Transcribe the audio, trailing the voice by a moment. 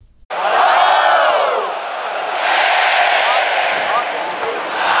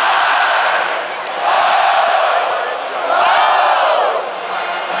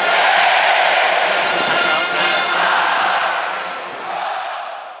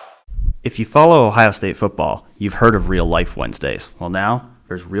If you follow Ohio State football, you've heard of Real Life Wednesdays. Well, now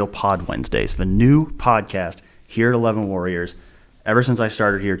there's Real Pod Wednesdays, the new podcast here at 11 Warriors. Ever since I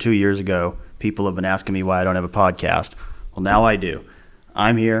started here 2 years ago, people have been asking me why I don't have a podcast. Well, now I do.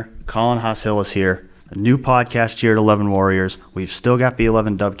 I'm here. Colin Haas-Hill is here. A new podcast here at 11 Warriors. We've still got the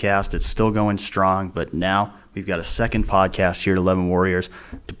 11 Dubcast. It's still going strong, but now we've got a second podcast here at 11 Warriors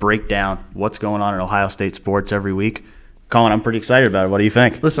to break down what's going on in Ohio State sports every week. Colin, I'm pretty excited about it. What do you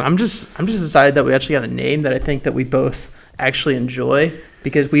think? Listen, I'm just excited that we actually got a name that I think that we both actually enjoy,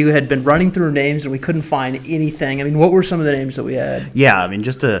 because we had been running through names and we couldn't find anything. I mean, what were some of the names that we had? Yeah, I mean,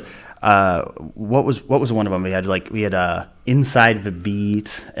 just to what was one of them? We had Inside the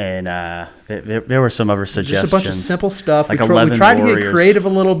Beat, and there were some other suggestions. Just a bunch of simple stuff. Like we tried to get creative a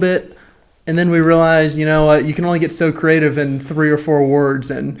little bit, and then we realized, you know what, you can only get so creative in 3 or 4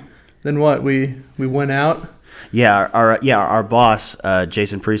 words, and then what? We went out. Yeah, our boss,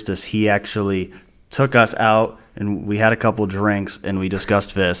 Jason Priestus, he actually took us out, and we had a couple drinks, and we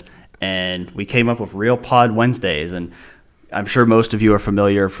discussed this, and we came up with Real Pod Wednesdays. And I'm sure most of you are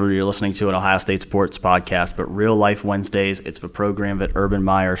familiar if you're listening to an Ohio State sports podcast, but Real Life Wednesdays, it's the program that Urban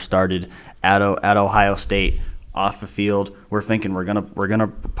Meyer started at Ohio State off the field. We're thinking we're gonna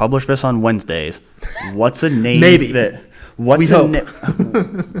publish this on Wednesdays. What's a name? Maybe. That's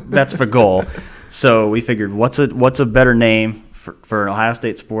the goal. So we figured, what's a better name for an Ohio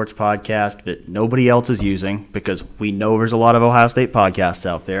State sports podcast that nobody else is using, because we know there's a lot of Ohio State podcasts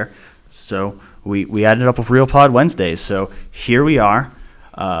out there. So we added up with Real Pod Wednesdays. So here we are.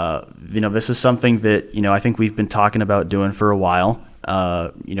 This is something that I think we've been talking about doing for a while.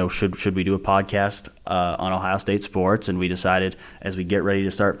 Should we do a podcast on Ohio State sports? And we decided, as we get ready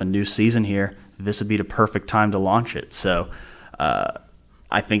to start the new season here, this would be the perfect time to launch it. So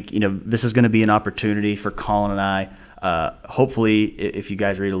I think, this is going to be an opportunity for Colin and I. Hopefully, if you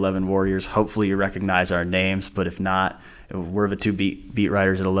guys read 11 Warriors, hopefully you recognize our names. But if not, we're the two beat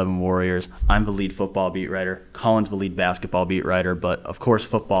writers at 11 Warriors. I'm the lead football beat writer. Colin's the lead basketball beat writer. But, of course,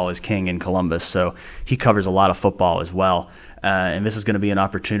 football is king in Columbus, so he covers a lot of football as well. And this is going to be an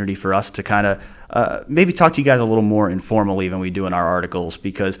opportunity for us to kind of maybe talk to you guys a little more informally than we do in our articles,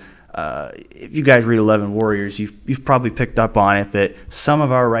 because if you guys read 11 Warriors, you've probably picked up on it that some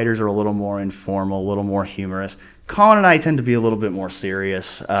of our writers are a little more informal, a little more humorous. Colin and I tend to be a little bit more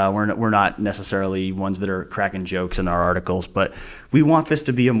serious. We're not necessarily ones that are cracking jokes in our articles, but we want this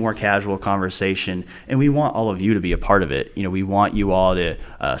to be a more casual conversation, and we want all of you to be a part of it. We want you all to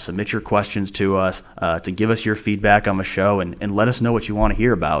submit your questions to us, to give us your feedback on the show, and let us know what you want to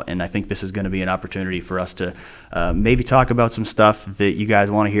hear about. And I think this is going to be an opportunity for us to maybe talk about some stuff that you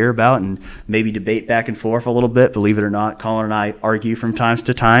guys want to hear about, and maybe debate back and forth a little bit. Believe it or not, Colin and I argue from times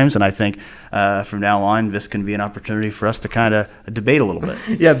to times, and I think from now on, this can be an opportunity for us to kind of debate a little bit.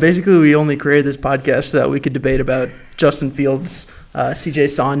 Yeah, basically we only created this podcast so that we could debate about Justin Fields, C.J.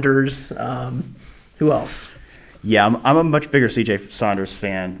 Saunders, who else? Yeah, I'm a much bigger C.J. Saunders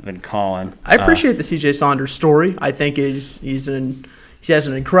fan than Colin. I appreciate the C.J. Saunders story. I think he has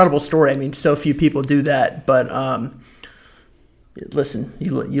an incredible story. I mean, so few people do that, but listen,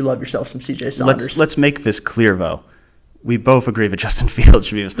 you love yourself some C.J. Saunders. Let's make this clear, though. We both agree that Justin Fields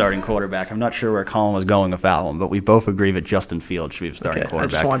should be the starting quarterback. I'm not sure where Colin was going with that one, but we both agree that Justin Fields should be the starting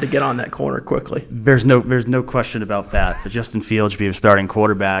quarterback. I just wanted to get on that corner quickly. There's no question about that. But Justin Fields should be the starting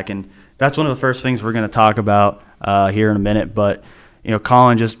quarterback, and that's one of the first things we're going to talk about here in a minute. But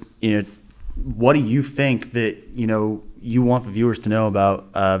Colin, just what do you think that you want the viewers to know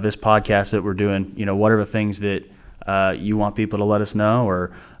about this podcast that we're doing? What are the things that you want people to let us know,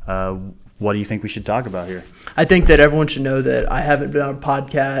 or what do you think we should talk about here? I think that everyone should know that I haven't been a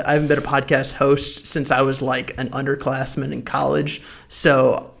podcast host since I was like an underclassman in college.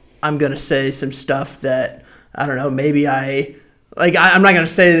 So I'm going to say some stuff that, I don't know, maybe I'm not going to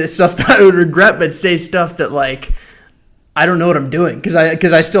say the stuff that I would regret, but say stuff that I don't know what I'm doing, because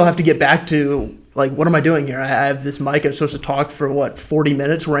I still have to get back to what am I doing here? I have this mic. I'm supposed to talk for 40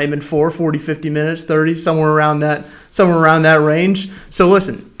 minutes. We're aiming for 40, 50 minutes, 30, somewhere around that range. So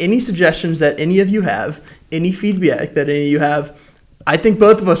listen, any suggestions that any of you have, any feedback that any of you have, I think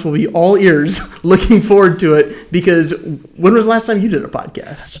both of us will be all ears looking forward to it, because when was the last time you did a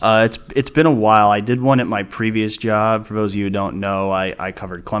podcast? It's been a while. I did one at my previous job. For those of you who don't know, I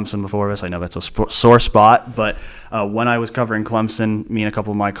covered Clemson before this. I know that's a sore spot, but when I was covering Clemson, me and a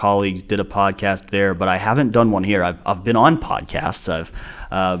couple of my colleagues did a podcast there, but I haven't done one here. I've been on podcasts,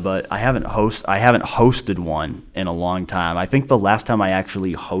 but I haven't hosted one in a long time. I think the last time I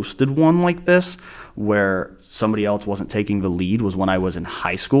actually hosted one like this, where somebody else wasn't taking the lead, was when I was in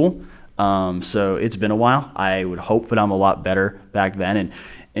high school. So it's been a while. I would hope that I'm a lot better back then.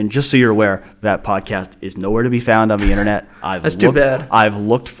 And just so you're aware, that podcast is nowhere to be found on the internet. That's too bad. I've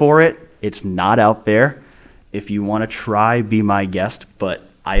looked for it. It's not out there. If you want to try, be my guest, but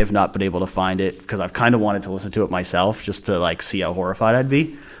I have not been able to find it because I've kind of wanted to listen to it myself just to like see how horrified I'd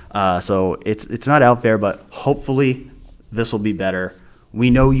be. So it's not out there, but hopefully this will be better. We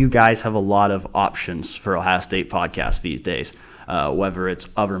know you guys have a lot of options for Ohio State podcasts these days, whether it's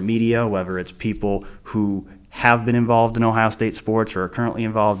other media, whether it's people who have been involved in Ohio State sports or are currently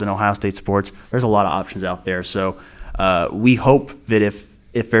involved in Ohio State sports. There's a lot of options out there. So we hope that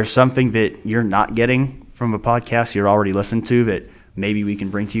if there's something that you're not getting from a podcast you're already listening to that maybe we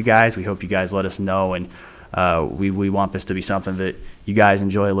can bring to you guys, we hope you guys let us know. And we want this to be something that you guys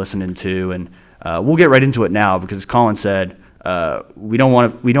enjoy listening to. And we'll get right into it now because, as Colin said, we don't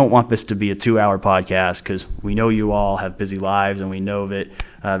want this to be a 2-hour podcast because we know you all have busy lives and we know that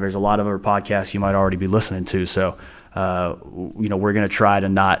there's a lot of other podcasts you might already be listening to. So we're going to try to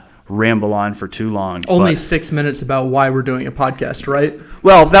not ramble on for too long. Only 6 minutes about why we're doing a podcast, right?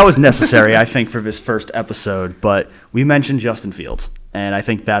 Well, that was necessary, I think, for this first episode. But we mentioned Justin Fields, and I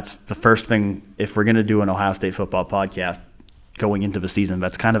think that's the first thing. If we're going to do an Ohio State football podcast going into the season,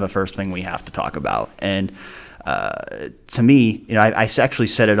 that's kind of the first thing we have to talk about. And to me, I actually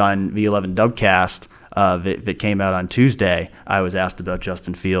said it on the 11 Dubcast that came out on Tuesday. I was asked about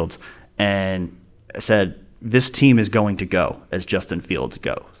Justin Fields, and I said, this team is going to go as Justin Fields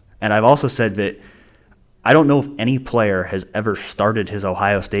goes. And I've also said that I don't know if any player has ever started his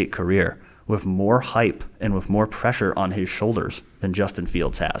Ohio State career with more hype and with more pressure on his shoulders than Justin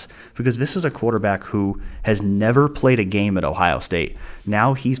Fields has. Because this is a quarterback who has never played a game at Ohio State.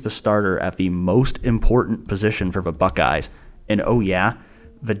 Now he's the starter at the most important position for the Buckeyes. And oh yeah,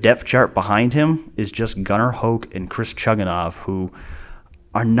 the depth chart behind him is just Gunnar Hoke and Chris Chugunov, who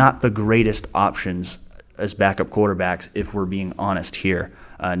are not the greatest options as backup quarterbacks, if we're being honest here.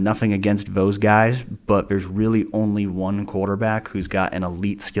 Nothing against those guys, but there's really only one quarterback who's got an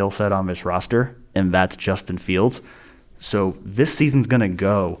elite skill set on this roster, and that's Justin Fields. So this season's going to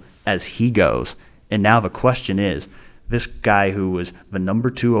go as he goes. And now the question is, this guy who was the number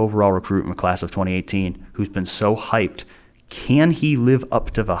 2 overall recruit in the class of 2018, who's been so hyped, can he live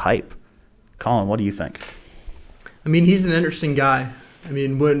up to the hype? Colin, what do you think? I mean, he's an interesting guy. I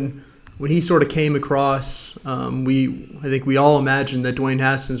mean, when he sort of came across, I think we all imagined that Dwayne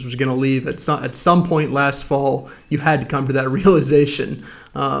Haskins was going to leave at some point last fall. You had to come to that realization.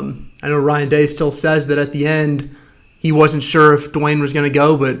 I know Ryan Day still says that at the end he wasn't sure if Dwayne was going to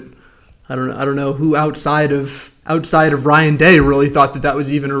go, but I don't know who outside of Ryan Day really thought that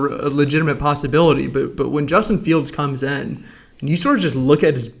was even a legitimate possibility. But when Justin Fields comes in and you sort of just look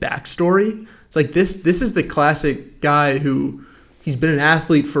at his backstory, it's like this is the classic guy who. He's been an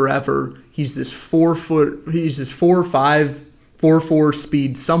athlete forever. He's this 4'5", 4'4"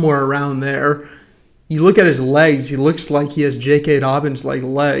 speed, somewhere around there. You look at his legs, he looks like he has J.K. Dobbins-like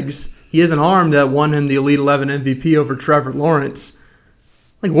legs. He has an arm that won him the Elite 11 MVP over Trevor Lawrence.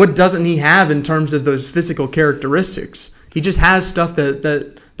 Like, what doesn't he have in terms of those physical characteristics? He just has stuff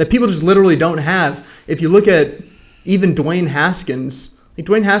that people just literally don't have. If you look at even Dwayne Haskins,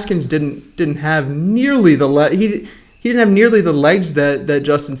 Dwayne Haskins didn't have nearly the he didn't have nearly the legs that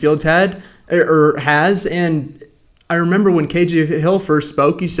Justin Fields had or has. And I remember when KJ Hill first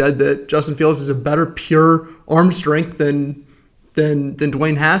spoke, he said that Justin Fields has a better pure arm strength than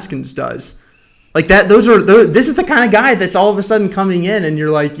Dwayne Haskins does. Like that, this is the kind of guy that's all of a sudden coming in, and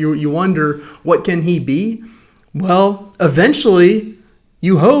you're like, you wonder, what can he be? Well, eventually,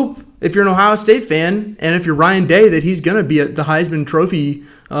 you hope, if you're an Ohio State fan, and if you're Ryan Day, that he's going to be the Heisman Trophy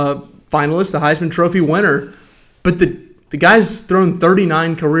finalist, the Heisman Trophy winner. But the guy's thrown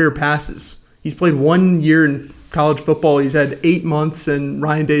 39 career passes. He's played 1 year in college football. He's had 8 months in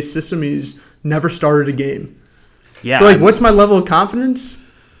Ryan Day's system. He's never started a game. Yeah. So, what's my level of confidence?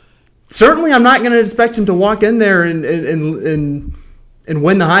 Certainly, I'm not going to expect him to walk in there and win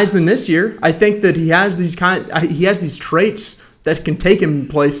the Heisman this year. I think that he has these traits that can take him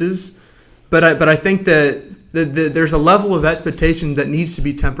places. But I think that there's a level of expectation that needs to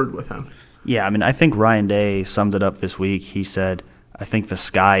be tempered with him. Yeah, I mean, I think Ryan Day summed it up this week. He said, I think the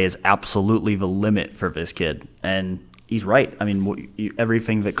sky is absolutely the limit for this kid. And he's right. I mean,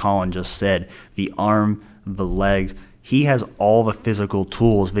 everything that Colin just said, the arm, the legs, he has all the physical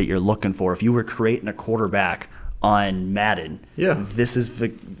tools that you're looking for. If you were creating a quarterback on Madden,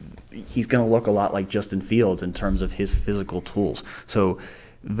 he's going to look a lot like Justin Fields in terms of his physical tools. So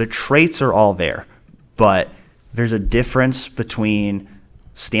the traits are all there, but there's a difference between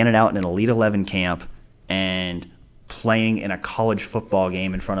standing out in an Elite 11 camp and playing in a college football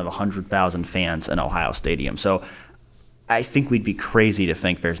game in front of 100,000 fans in Ohio Stadium. So I think we'd be crazy to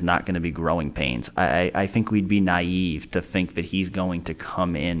think there's not going to be growing pains. I think we'd be naive to think that he's going to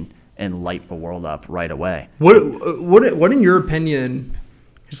come in and light the world up right away. What in your opinion?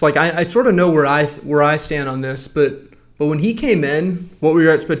 It's like I sort of know where I stand on this, but when he came in, what were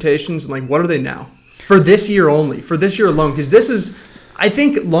your expectations, and like what are they now for this year only, for this year alone? Because this is, I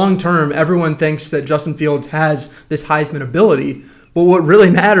think, long term, everyone thinks that Justin Fields has this Heisman ability, but what really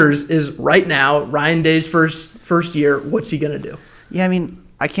matters is right now, Ryan Day's first year. What's he gonna do? Yeah, I mean,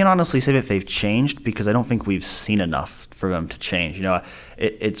 I can't honestly say that they've changed because I don't think we've seen enough for them to change. You know,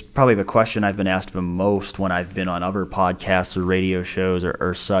 it's probably the question I've been asked the most when I've been on other podcasts or radio shows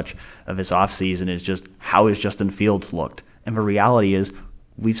or such of this offseason is just, how has Justin Fields looked? And the reality is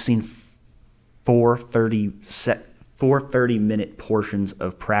we've seen four 30-minute portions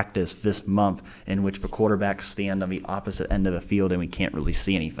of practice this month in which the quarterbacks stand on the opposite end of the field and we can't really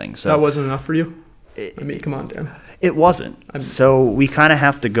see anything. So that wasn't enough for you? I mean, come on, Dan. It wasn't. So we kind of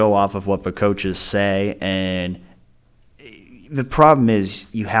have to go off of what the coaches say, and the problem is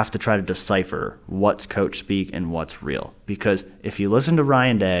you have to try to decipher what's coach speak and what's real. Because if you listen to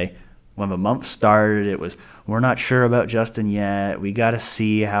Ryan Day, when the month started, it was, we're not sure about Justin yet. We got to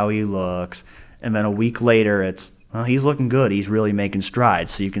see how he looks. And then a week later, it's, well, he's looking good. He's really making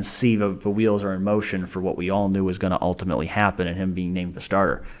strides. So you can see the wheels are in motion for what we all knew was going to ultimately happen and him being named the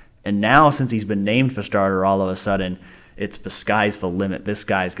starter. And now, since he's been named the starter, all of a sudden, it's the sky's the limit. This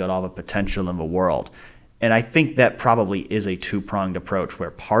guy's got all the potential in the world. And I think that probably is a two-pronged approach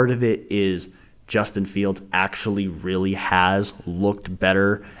where part of it is Justin Fields actually really has looked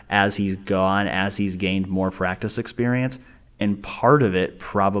better as he's gone, as he's gained more practice experience. And part of it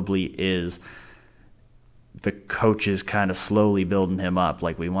probably is the coaches kind of slowly building him up.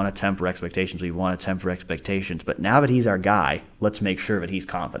 Like, we want to temper expectations. But now that he's our guy, let's make sure that he's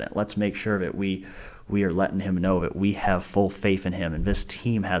confident. Let's make sure that we are letting him know that we have full faith in him and this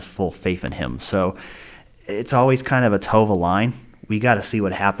team has full faith in him. So it's always kind of a tova line. We got to see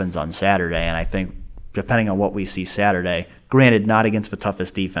what happens on Saturday, and I think depending on what we see Saturday, granted not against the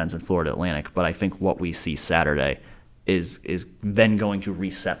toughest defense in Florida Atlantic, but I think what we see Saturday is then going to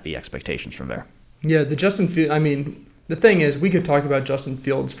reset the expectations from there. Yeah, the thing is, we could talk about Justin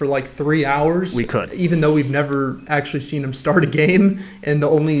Fields for like 3 hours. We could. Even though we've never actually seen him start a game, and the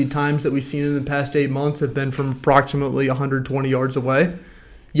only times that we've seen him in the past 8 months have been from approximately 120 yards away.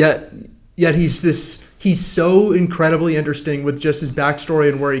 Yet he's so incredibly interesting with just his backstory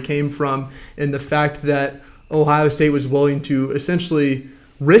and where he came from, and the fact that Ohio State was willing to essentially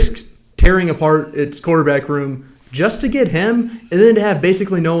risk tearing apart its quarterback room just to get him, and then to have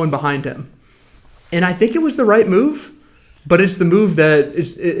basically no one behind him. And I think it was the right move, but it's the move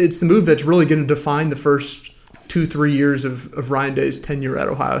that's really going to define the first 2-3 years of Ryan Day's tenure at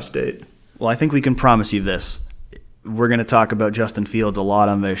Ohio State. Well, I think we can promise you this. We're going to talk about Justin Fields a lot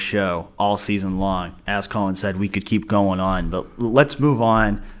on this show all season long. As Colin said, we could keep going on, but let's move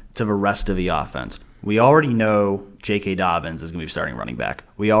on to the rest of the offense. We already know J.K. Dobbins is going to be starting running back.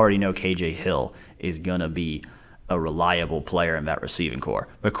 We already know K.J. Hill is going to be a reliable player in that receiving core.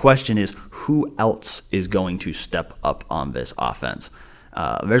 The question is, who else is going to step up on this offense?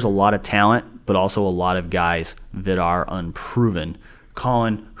 There's a lot of talent, but also a lot of guys that are unproven.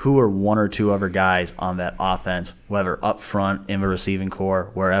 Colin, who are one or two other guys on that offense, whether up front, in the receiving core,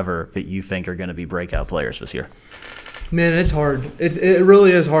 wherever, that you think are going to be breakout players this year? Man, it's hard. It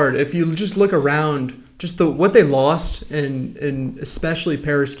really is hard. If you just look around, just what they lost, and especially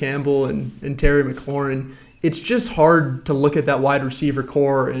Paris Campbell and Terry McLaurin, it's just hard to look at that wide receiver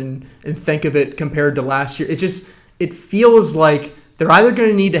core and think of it compared to last year. It feels like they're either going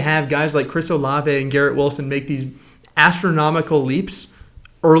to need to have guys like Chris Olave and Garrett Wilson make these astronomical leaps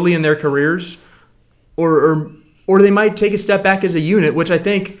early in their careers, or they might take a step back as a unit, which I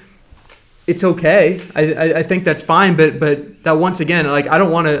think it's okay. I think that's fine, but that, once again, like, I don't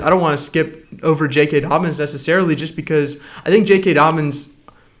want to skip over J.K. Dobbins necessarily, just because I think J.K. Dobbins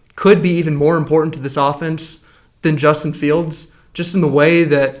could be even more important to this offense than Justin Fields, just in the way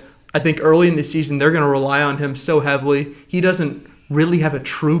that I think early in the season they're going to rely on him so heavily. He doesn't really have a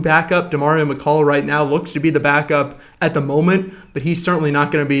true backup. Demario McCall right now looks to be the backup at the moment, but he's certainly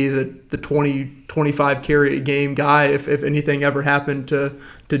not going to be the 20-25 carry a game guy if anything ever happened to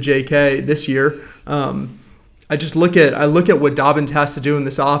JK this year. I look at what Dobbins has to do in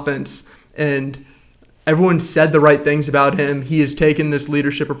this offense, and everyone said the right things about him. He has taken this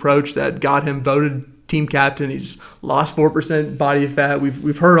leadership approach that got him voted team captain. He's lost 4% body fat.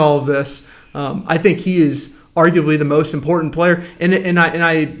 We've heard all of this. I think he is arguably the most important player, and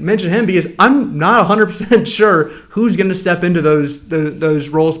I mention him because I'm not 100% sure who's going to step into those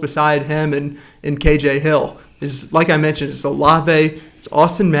roles beside him and KJ Hill. is, like I mentioned, it's Olave, it's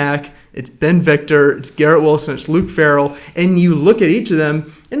Austin Mack, it's Ben Victor, it's Garrett Wilson, it's Luke Farrell, and you look at each of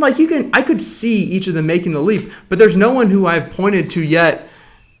them, and like I could see each of them making the leap, but there's no one who I've pointed to yet,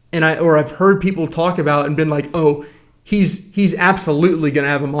 or I've heard people talk about and been like, oh, he's absolutely going to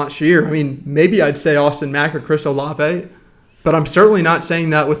have a monster year. I mean, maybe I'd say Austin Mack or Chris Olave, but I'm certainly not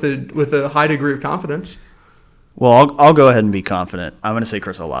saying that with a high degree of confidence. Well, I'll go ahead and be confident. I'm going to say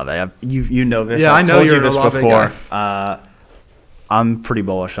Chris Olave. You know this. Yeah, I've I know told you're you this an Olave before. guy. I'm pretty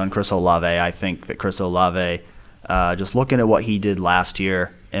bullish on Chris Olave. I think that Chris Olave, just looking at what he did last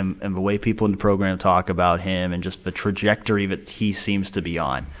year and the way people in the program talk about him and just the trajectory that he seems to be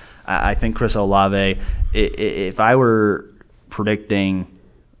on, I think Chris Olave, if I were predicting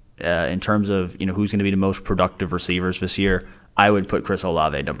in terms of who's going to be the most productive receivers this year, I would put Chris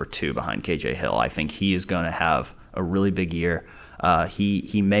Olave number 2 behind KJ Hill. I think he is going to have a really big year.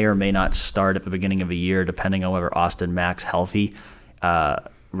 He may or may not start at the beginning of the year, depending on whether Austin Mack's healthy.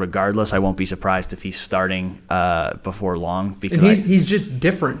 Regardless, I won't be surprised if he's starting before long. Because and he's just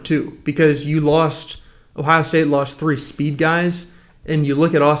different too, because Ohio State lost 3 speed guys, and you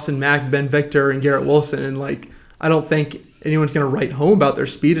look at Austin Mack, Ben Victor, and Garrett Wilson, and I don't think anyone's going to write home about their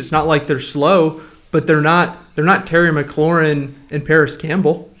speed. It's not like they're slow, but they're not Terry McLaurin and Paris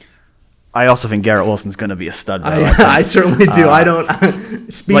Campbell. I also think Garrett Wilson's going to be a stud. I certainly do. I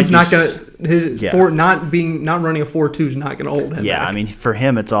don't. Speed's not going to. Not running a 4.2 is not going to hold him. Yeah, back. I mean, for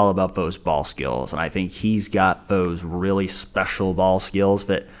him, it's all about those ball skills, and I think he's got those really special ball skills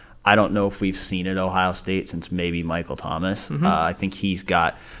that I don't know if we've seen at Ohio State since maybe Michael Thomas. Mm-hmm. I think he's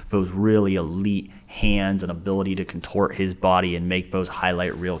got those really elite hands and ability to contort his body and make those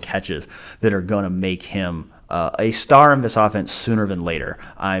highlight reel catches that are going to make him a star in this offense sooner than later.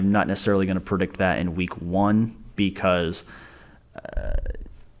 I'm not necessarily going to predict that in week 1 because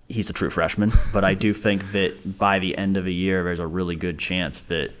he's a true freshman, but I do think that by the end of the year, there's a really good chance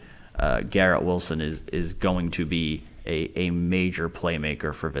that Garrett Wilson is going to be a major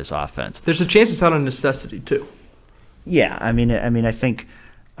playmaker for this offense. There's a chance it's out of necessity too. Yeah, I mean, I think,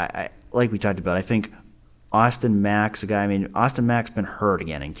 like we talked about, I think Austin Mack's a guy. I mean, Austin Mack's been hurt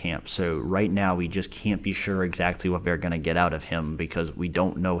again in camp, so right now we just can't be sure exactly what they're going to get out of him because we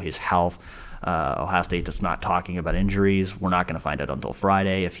don't know his health. Ohio State is not talking about injuries. We're not going to find out until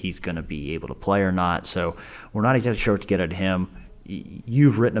Friday if he's going to be able to play or not. So we're not exactly sure what to get at him.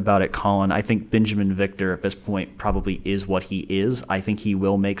 You've written about it, Colin. I think Benjamin Victor at this point probably is what he is. I think he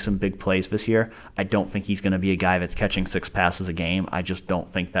will make some big plays this year. I don't think he's going to be a guy that's catching 6 passes a game. I just don't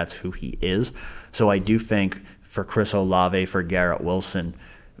think that's who he is. So I do think for Chris Olave, for Garrett Wilson,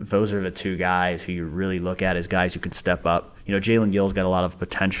 those are the 2 guys who you really look at as guys who could step up. Jalen Gill's got a lot of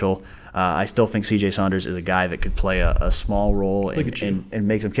potential. I still think C.J. Saunders is a guy that could play a small role and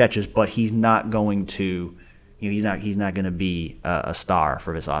make some catches, but he's not going to he's not going to be a star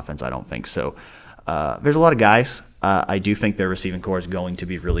for this offense, I don't think. So there's a lot of guys. I do think their receiving core is going to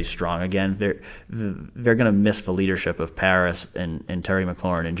be really strong again. They're going to miss the leadership of Paris and Terry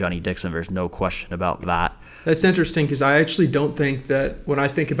McLaurin and Johnny Dixon. There's no question about that. That's interesting because I actually don't think that when I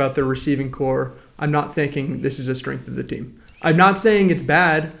think about their receiving core, I'm not thinking this is a strength of the team. I'm not saying it's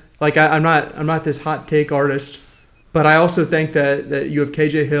bad. I'm not this hot take artist, but I also think that you have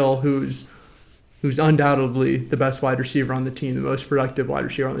KJ Hill, who's undoubtedly the best wide receiver on the team, the most productive wide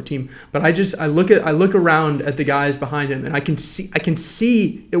receiver on the team. But I look around at the guys behind him, and I can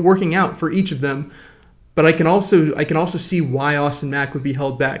see it working out for each of them. But I can also see why Austin Mack would be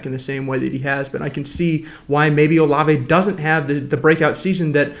held back in the same way that he has. But I can see why maybe Olave doesn't have the breakout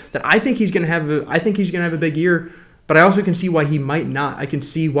season that I think he's going to have. I think he's going to have a big year. But I also can see why he might not. I can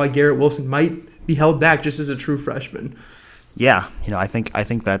see why Garrett Wilson might be held back just as a true freshman. Yeah, I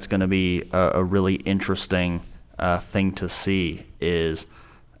think that's going to be a really interesting thing to see is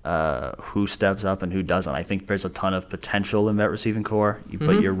who steps up and who doesn't. I think there's a ton of potential in that receiving core,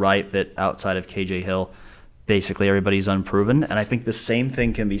 but you're right that outside of KJ Hill, basically everybody's unproven. And I think the same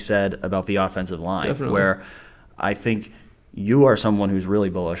thing can be said about the offensive line, Definitely. where I think you are someone who's really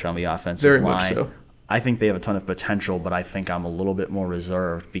bullish on the offensive Very line. much so. I think they have a ton of potential, but I think I'm a little bit more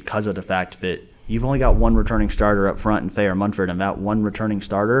reserved because of the fact that you've only got one returning starter up front in Thayer Munford, and that one returning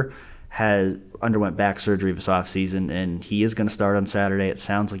starter has underwent back surgery this offseason, and he is going to start on Saturday. It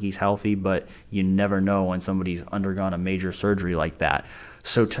sounds like he's healthy, but you never know when somebody's undergone a major surgery like that.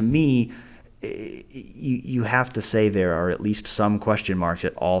 So to me, you have to say there are at least some question marks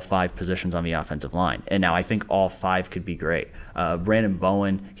at all 5 positions on the offensive line. And now I think all 5 could be great. Brandon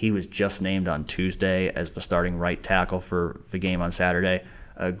Bowen, he was just named on Tuesday as the starting right tackle for the game on Saturday.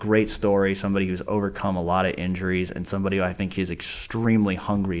 a great story, somebody who's overcome a lot of injuries, and somebody who I think is extremely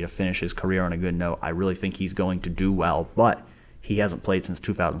hungry to finish his career on a good note. I really think he's going to do well, but he hasn't played since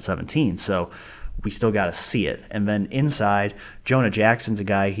 2017, so we still got to see it. And then inside, Jonah Jackson's a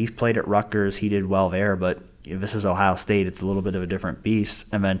guy, he's played at Rutgers, he did well there, but if this is Ohio State, it's a little bit of a different beast.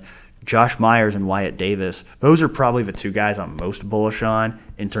 And then Josh Myers and Wyatt Davis, those are probably the two guys I'm most bullish on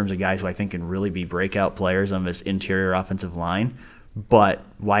in terms of guys who I think can really be breakout players on this interior offensive line. But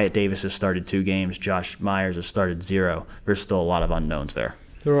Wyatt Davis has started 2 games. Josh Myers has started 0. There's still a lot of unknowns there.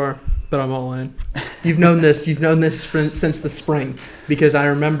 There are, but I'm all in. You've known this since the spring, because I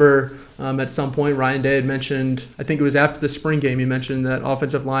remember at some point Ryan Day had mentioned, I think it was after the spring game, he mentioned that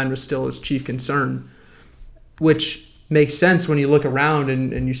offensive line was still his chief concern, which makes sense when you look around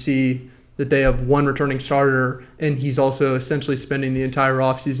and you see that they have one returning starter, and he's also essentially spending the entire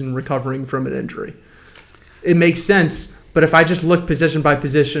offseason recovering from an injury. It makes sense, but if I just look position by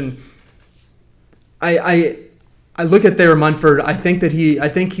position, I look at Thayer Munford. I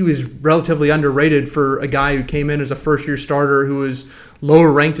think he was relatively underrated for a guy who came in as a first-year starter who was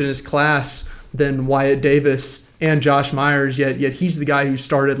lower ranked in his class than Wyatt Davis and Josh Myers, yet he's the guy who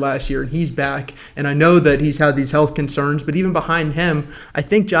started last year, and he's back. And I know that he's had these health concerns, but even behind him, I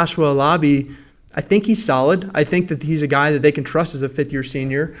think Joshua Alabi, I think he's solid. I think that he's a guy that they can trust as a fifth-year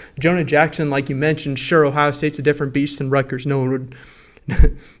senior. Jonah Jackson, like you mentioned, sure, Ohio State's a different beast than Rutgers. No one would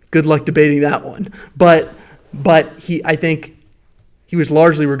 – good luck debating that one. But I think he was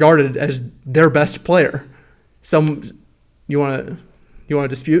largely regarded as their best player. You want to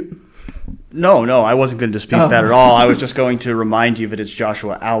dispute? No, I wasn't going to dispute that at all. I was just going to remind you that it's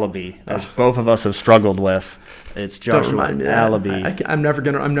Joshua Alabi, as both of us have struggled with. It's Joshua Alabi. I'm never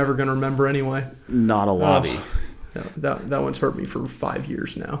gonna remember anyway. Not a lobby. That one's hurt me for 5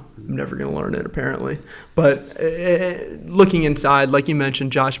 years now. I'm never gonna learn it apparently. But looking inside, like you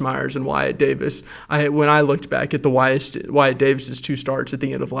mentioned, Josh Myers and Wyatt Davis. When I looked back at the Wyatt Davis's 2 starts at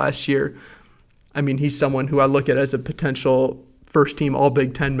the end of last year, I mean, he's someone who I look at as a potential first-team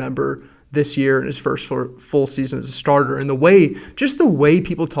All-Big Ten member this year in his first full season as a starter. And the way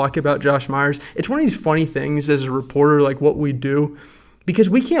people talk about Josh Myers, it's one of these funny things as a reporter, like what we do, because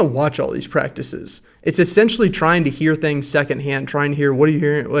we can't watch all these practices. It's essentially trying to hear things secondhand, trying to hear, what are you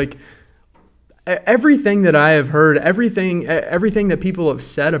hearing? Like, everything that I have heard, everything that people have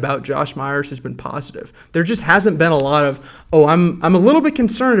said about Josh Myers has been positive. There just hasn't been a lot of, I'm a little bit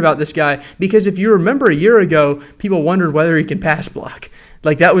concerned about this guy, because if you remember a year ago, people wondered whether he can pass block.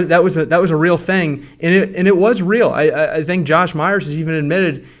 Like that was a real thing, and it was real. I think Josh Myers has even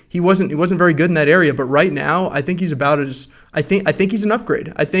admitted he wasn't very good in that area, but right now I think he's about as I think he's an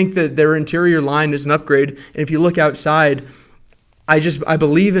upgrade. I think that their interior line is an upgrade, and if you look outside, I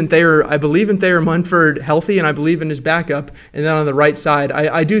believe in Thayer Munford healthy, and I believe in his backup. And then on the right side,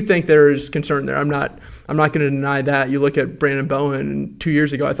 I do think there is concern there. I'm not going to deny that. You look at Brandon Bowen, and 2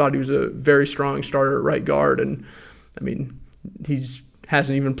 years ago I thought he was a very strong starter at right guard, and I mean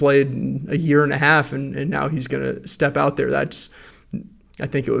hasn't even played in a year and a half, and now he's going to step out there. I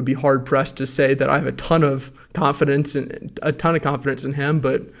think it would be hard pressed to say that I have a ton of confidence in him,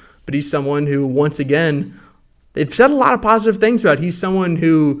 but he's someone who, once again, they've said a lot of positive things about. He's someone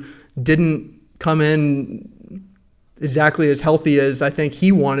who didn't come in exactly as healthy as I think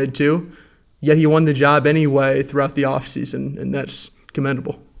he wanted to, yet he won the job anyway throughout the offseason, and that's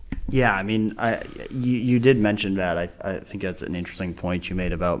commendable. Yeah, I mean, you did mention that. I think that's an interesting point you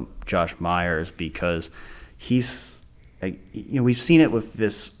made about Josh Myers, because he's, we've seen it with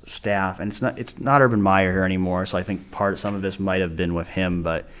this staff, and it's not Urban Meyer here anymore. So I think some of this might have been with him,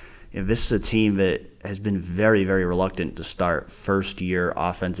 but this is a team that has been very, very reluctant to start first-year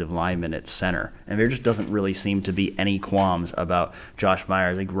offensive linemen at center, and there just doesn't really seem to be any qualms about Josh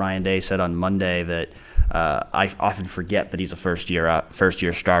Myers. I think Ryan Day said on Monday that I often forget that he's a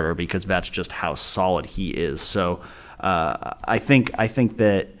first-year starter, because that's just how solid he is. So I think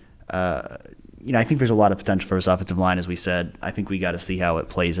that I think there's a lot of potential for his offensive line, as we said. I think we got to see how it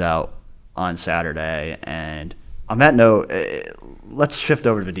plays out on Saturday. And on that note, let's shift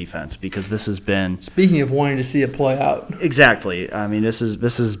over to the defense, because this has been, speaking of wanting to see it play out. Exactly. I mean, this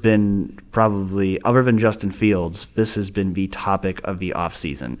has been probably, other than Justin Fields, this has been the topic of the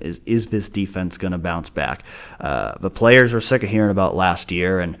offseason. Is this defense going to bounce back? The players are sick of hearing about last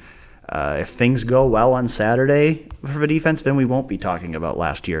year, and if things go well on Saturday for the defense, then we won't be talking about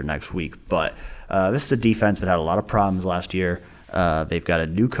last year next week. But this is a defense that had a lot of problems last year. They've got a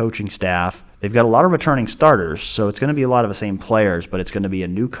new coaching staff. They've got a lot of returning starters, so it's going to be a lot of the same players, but it's going to be a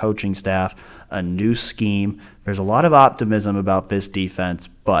new coaching staff, a new scheme. There's a lot of optimism about this defense,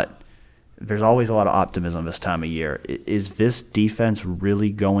 but there's always a lot of optimism this time of year. Is this defense really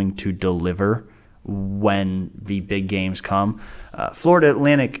going to deliver when the big games come? Florida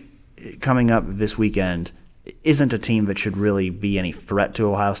Atlantic coming up this weekend isn't a team that should really be any threat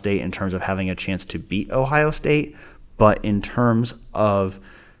to Ohio State in terms of having a chance to beat Ohio State, but in terms of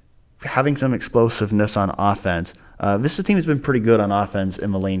having some explosiveness on offense, this team has been pretty good on offense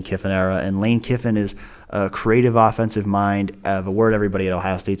in the Lane Kiffin era, and Lane Kiffin is a creative offensive mind. The word everybody at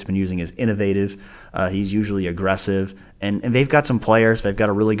Ohio State's been using is innovative. He's usually aggressive, and they've got some players. They've got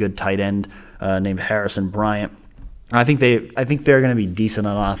a really good tight end named Harrison Bryant. I think they're going to be decent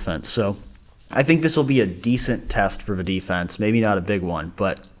on offense. So I think this will be a decent test for the defense. Maybe not a big one,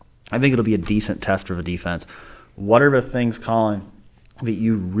 but I think it'll be a decent test for the defense. What are the things, Colin, that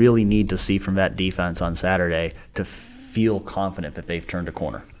you really need to see from that defense on Saturday to feel confident that they've turned a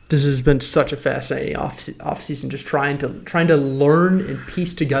corner? This has been such a fascinating offseason, just trying to learn and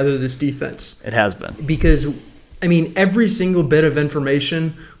piece together this defense. It has been. Because, I mean, every single bit of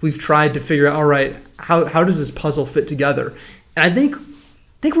information we've tried to figure out, all right, how does this puzzle fit together? And I think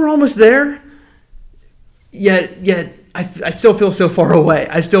we're almost there, yet I still feel so far away.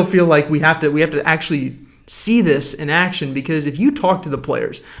 I still feel like we have to actually see this in action, because if you talk to the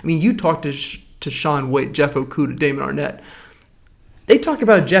players, I mean, you talk to Sean Wade, Jeff Okudah, Damon Arnett, they talk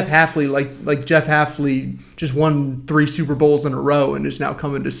about Jeff Hafley like Jeff Hafley just won 3 Super Bowls in a row and is now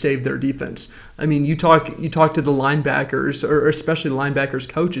coming to save their defense. I mean, you talk to the linebackers, or especially the linebackers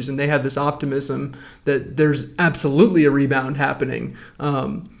coaches, and they have this optimism that there's absolutely a rebound happening.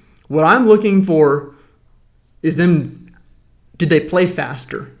 What I'm looking for is them. Did they play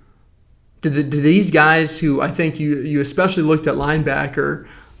faster? Did these guys who I think you especially looked at linebacker,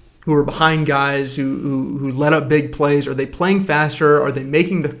 who are behind guys who let up big plays, are they playing faster? Are they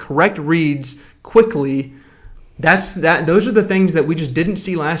making the correct reads quickly? Those are the things that we just didn't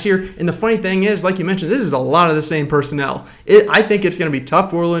see last year. And the funny thing is, like you mentioned, this is a lot of the same personnel. I think it's going to be Tuf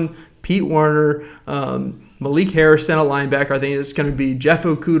Borland, Pete Werner, Malik Harrison at linebacker. I think it's going to be Jeff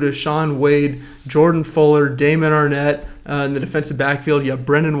Okudah, Sean Wade, Jordan Fuller, Damon Arnett in the defensive backfield. You have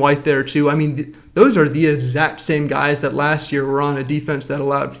Brendan White there too. I mean, those are the exact same guys that last year were on a defense that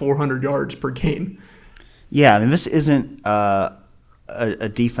allowed 400 yards per game. Yeah, I mean, this isn't a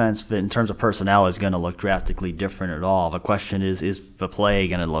defense that in terms of personnel is going to look drastically different at all. The question is the play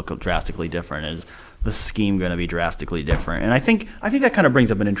going to look drastically different? Is the scheme going to be drastically different? And I think that kind of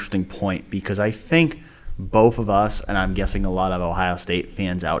brings up an interesting point, because I think both of us, and I'm guessing a lot of Ohio State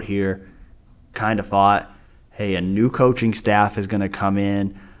fans out here, kind of thought, hey, a new coaching staff is going to come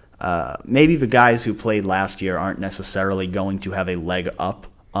in. Maybe the guys who played last year aren't necessarily going to have a leg up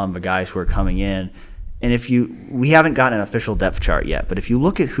on the guys who are coming in. And we haven't gotten an official depth chart yet, but if you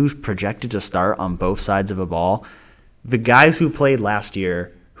look at who's projected to start on both sides of the ball, the guys who played last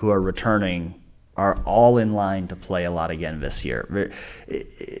year who are returning are all in line to play a lot again this year.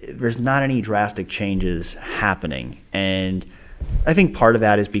 There's not any drastic changes happening. And I think part of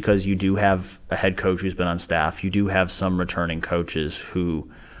that is because you do have a head coach who's been on staff. You do have some returning coaches who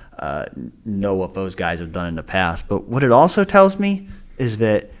know what those guys have done in the past. But what it also tells me is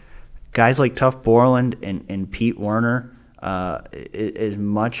that guys like Tuf Borland and Pete Werner, as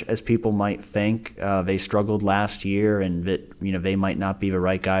much as people might think they struggled last year and that they might not be the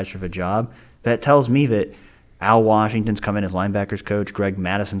right guys for the job, that tells me that Al Washington's come in as linebackers coach, Greg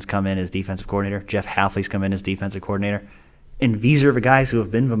Madison's come in as defensive coordinator, Jeff Hafley's come in as defensive coordinator, and these are the guys who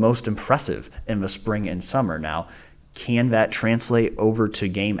have been the most impressive in the spring and summer. Now, can that translate over to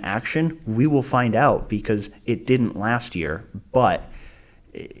game action? We will find out, because it didn't last year, but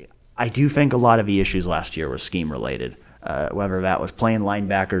I do think a lot of the issues last year were scheme related, whether that was playing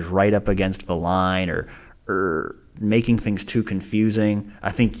linebackers right up against the line or making things too confusing.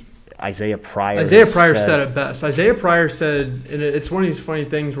 I think Isaiah Pryor said it best. Isaiah Pryor said, and it's one of these funny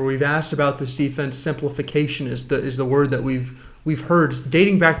things where we've asked about this defense. Simplification is the word that we've heard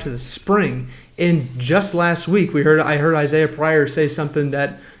dating back to the spring. And just last week, I heard Isaiah Pryor say something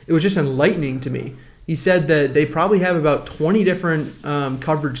that it was just enlightening to me. He said that they probably have about 20 different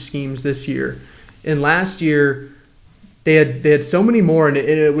coverage schemes this year, and last year they had so many more, and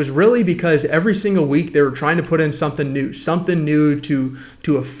it was really because every single week they were trying to put in something new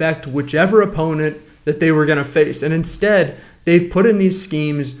to affect whichever opponent that they were going to face. And instead, they've put in these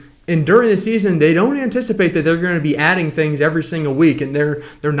schemes, and during the season, they don't anticipate that they're going to be adding things every single week, and they're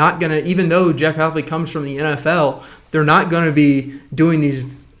not going to, even though Jeff Hafley comes from the NFL, they're not going to be doing these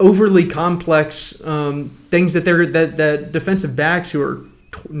overly complex things that defensive backs who are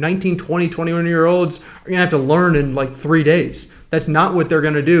 19, 20, 21-year-olds are going to have to learn in like 3 days. That's not what they're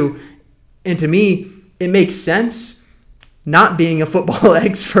going to do. And to me, it makes sense not being a football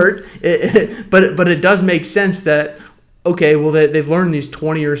expert, but it does make sense that, okay, well, they've learned these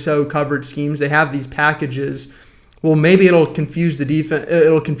 20 or so coverage schemes. They have these packages. Well, maybe it'll confuse the defense.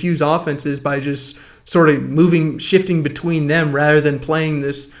 It'll confuse offenses by just sort of shifting between them rather than playing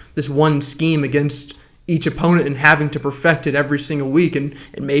this one scheme against each opponent and having to perfect it every single week. And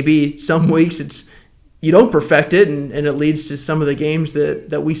maybe some weeks you don't perfect it, and it leads to some of the games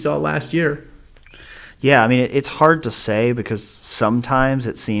that we saw last year. Yeah, I mean, it's hard to say because sometimes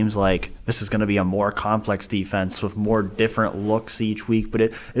it seems like this is going to be a more complex defense with more different looks each week. But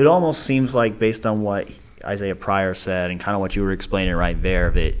it almost seems like, based on what Isaiah Pryor said and kind of what you were explaining right there,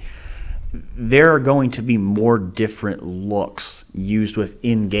 that there are going to be more different looks used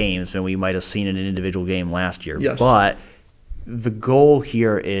within games than we might have seen in an individual game last year. Yes. But the goal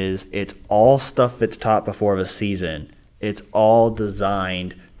here is it's all stuff that's taught before the season. It's all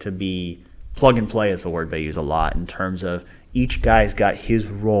designed to be plug and play is the word they use a lot in terms of each guy's got his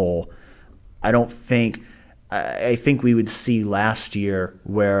role. I think we would see last year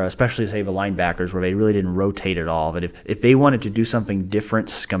where, especially say the linebackers, where they really didn't rotate at all. But if they wanted to do something different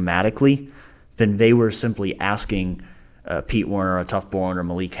schematically, then they were simply asking Pete Werner or Tough Born or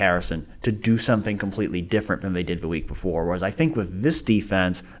Malik Harrison to do something completely different than they did the week before. Whereas I think with this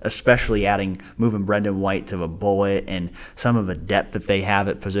defense, especially moving Brendan White to the bullet and some of the depth that they have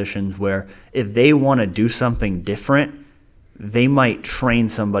at positions, where if they want to do something different, they might train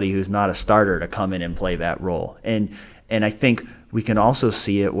somebody who's not a starter to come in and play that role. And I think we can also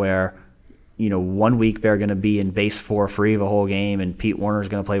see it where, 1 week they're going to be in base 4-3 the whole game, and Pete Werner's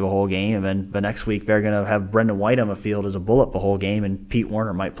going to play the whole game, and then the next week they're going to have Brendan White on the field as a bullet the whole game, and Pete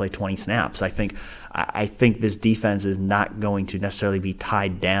Werner might play 20 snaps. I think this defense is not going to necessarily be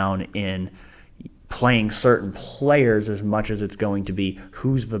tied down in playing certain players as much as it's going to be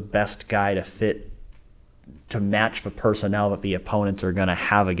who's the best guy to match the personnel that the opponents are going to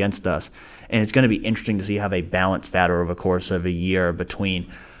have against us. And it's going to be interesting to see how they balance that over the course of a year between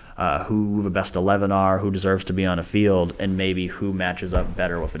who the best 11 are, who deserves to be on a field, and maybe who matches up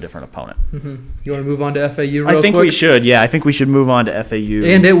better with a different opponent. Mm-hmm. You want to move on to FAU real quick? I think we should, yeah. I think we should move on to FAU.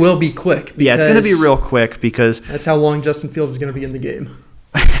 And it will be quick. Yeah, it's going to be real quick because that's how long Justin Fields is going to be in the game.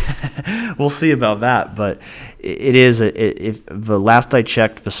 We'll see about that, but it is. If the last I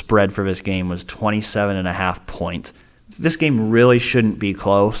checked, the spread for this game was 27.5 points. This game really shouldn't be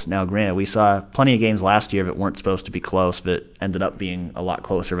close. Now, granted, we saw plenty of games last year that weren't supposed to be close, but ended up being a lot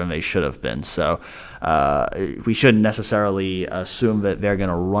closer than they should have been. So we shouldn't necessarily assume that they're going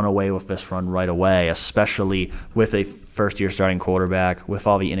to run away with this run right away, especially with a first-year starting quarterback, with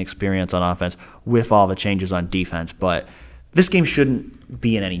all the inexperience on offense, with all the changes on defense. But this game shouldn't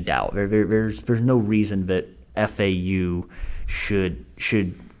be in any doubt. There's no reason that FAU should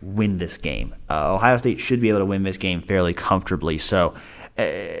win this game. Ohio State should be able to win this game fairly comfortably. So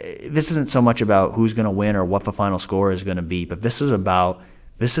this isn't so much about who's going to win or what the final score is going to be, but this is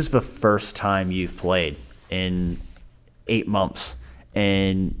the first time you've played in 8 months,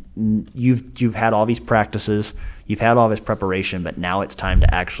 and you've had all these practices, you've had all this preparation, but now it's time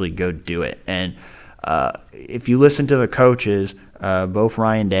to actually go do it. And if you listen to the coaches, both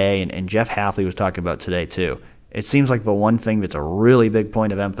Ryan Day and Jeff Hafley was talking about today too, it seems like the one thing that's a really big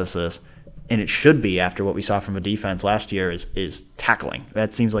point of emphasis, and it should be after what we saw from the defense last year, is tackling.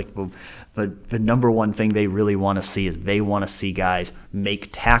 That seems like the number one thing they really want to see is they want to see guys make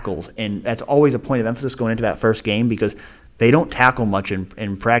tackles. And that's always a point of emphasis going into that first game because they don't tackle much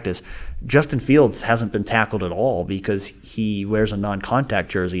in practice. Justin Fields hasn't been tackled at all because he wears a non-contact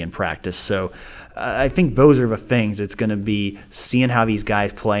jersey in practice. So I think those are the things. It's going to be seeing how these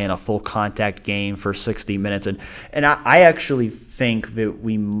guys play in a full contact game for 60 minutes. And I actually think that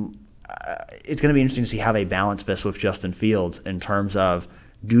it's going to be interesting to see how they balance this with Justin Fields in terms of,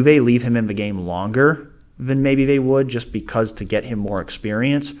 do they leave him in the game longer than maybe they would just because to get him more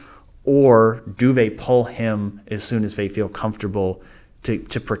experience, or do they pull him as soon as they feel comfortable to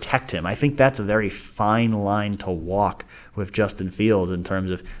protect him? I think that's a very fine line to walk with Justin Fields in terms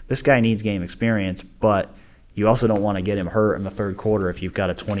of this guy needs game experience, but you also don't want to get him hurt in the third quarter if you've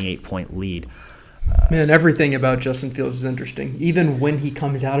got a 28-point lead. Man, everything about Justin Fields is interesting. Even when he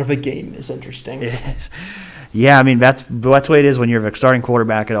comes out of a game is interesting. It is. Yeah, I mean, that's the way it is when you're a starting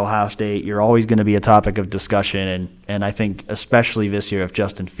quarterback at Ohio State. You're always going to be a topic of discussion, and I think especially this year if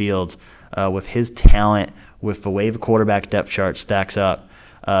Justin Fields, with his talent, with the way the quarterback depth chart stacks up,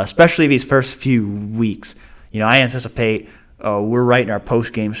 especially these first few weeks. I anticipate we're writing our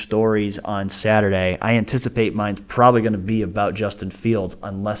post-game stories on Saturday. I anticipate mine's probably going to be about Justin Fields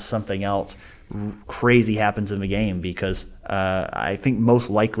unless something else crazy happens in the game, because I think most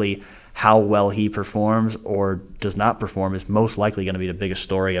likely how well he performs or does not perform is most likely going to be the biggest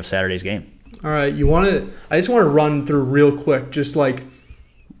story of Saturday's game. All right, I just want to run through real quick, just like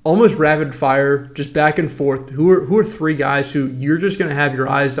almost rapid fire, just back and forth. Who are three guys who you're just going to have your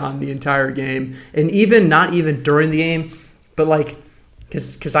eyes on the entire game, and even not even during the game, but like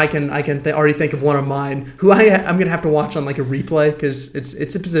because I can already think of one of mine who I'm going to have to watch on like a replay because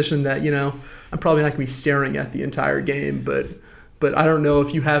it's a position that I'm probably not going to be staring at the entire game, but I don't know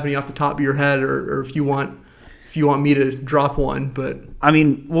if you have any off the top of your head or if you want me to drop one, but I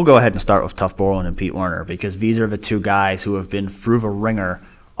mean, we'll go ahead and start with Tuff Borland and Pete Werner because these are the two guys who have been through the ringer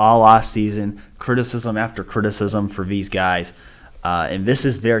all off season, criticism after criticism for these guys, and this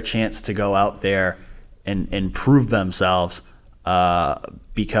is their chance to go out there and prove themselves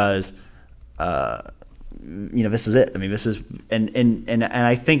because this is it. I mean, this is and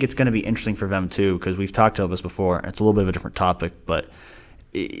I think it's going to be interesting for them too because we've talked about this before. It's a little bit of a different topic, but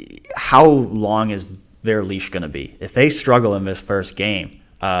how long is their leash going to be? If they struggle in this first game,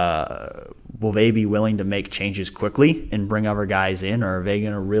 will they be willing to make changes quickly and bring other guys in, or are they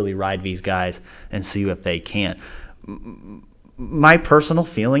going to really ride these guys and see what they can? My personal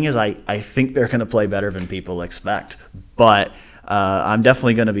feeling is I think they're going to play better than people expect, but I'm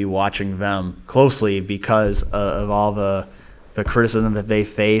definitely going to be watching them closely because of all the criticism that they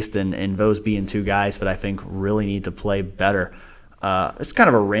faced and those being two guys that I think really need to play better. It's kind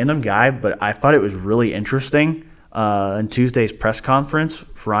of a random guy, but I thought it was really interesting in Tuesday's press conference.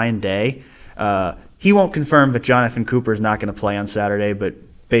 Ryan Day, he won't confirm that Jonathan Cooper is not going to play on Saturday, but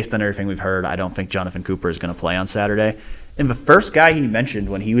based on everything we've heard, I don't think Jonathan Cooper is going to play on Saturday. And the first guy he mentioned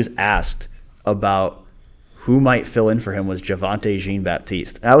when he was asked about who might fill in for him was Javonte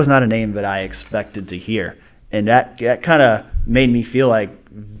Jean-Baptiste. That was not a name that I expected to hear. And that kind of made me feel like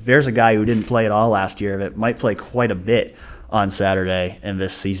there's a guy who didn't play at all last year that might play quite a bit on Saturday in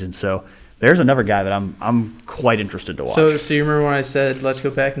this season. So there's another guy that I'm quite interested to watch. So you remember when I said let's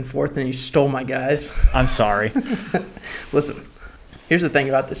go back and forth and you stole my guys? I'm sorry. Listen, here's the thing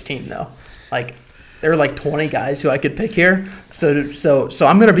about this team though. Like there are like 20 guys who I could pick here. So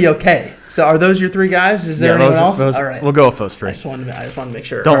I'm going to be okay. So are those your three guys? Is there anyone else? All right. We'll go with those three. I just wanted to make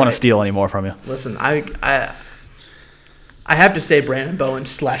sure. Don't want to steal any more from you. Listen, I have to say Brandon Bowen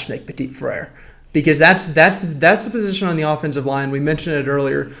 / Nick Petit-Frere. Because that's the position on the offensive line. We mentioned it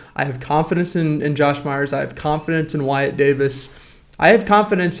earlier. I have confidence in Josh Myers. I have confidence in Wyatt Davis. I have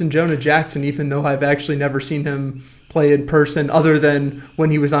confidence in Jonah Jackson, even though I've actually never seen him play in person other than when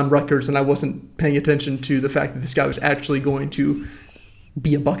he was on Rutgers and I wasn't paying attention to the fact that this guy was actually going to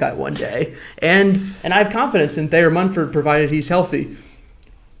be a Buckeye one day. And I have confidence in Thayer Munford provided he's healthy.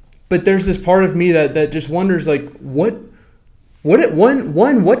 But there's this part of me that just wonders, like, what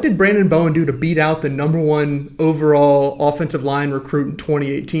did Brandon Bowen do to beat out the number one overall offensive line recruit in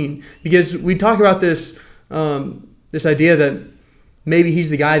 2018? Because we talk about this idea that maybe he's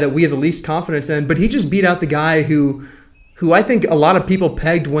the guy that we have the least confidence in, but he just beat out the guy who I think a lot of people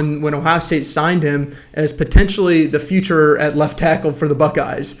pegged when Ohio State signed him as potentially the future at left tackle for the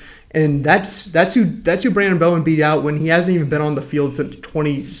Buckeyes. And that's who Brandon Bowen beat out when he hasn't even been on the field since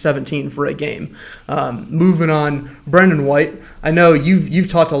 2017 for a game. Moving on, Brendan White. I know you've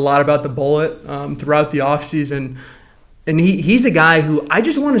talked a lot about the bullet throughout the offseason, and he's a guy who I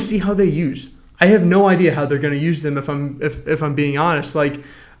just want to see how they use. I have no idea how they're going to use them if I'm being honest. Like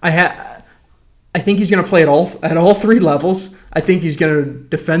I think he's going to play at all three levels. I think he's going to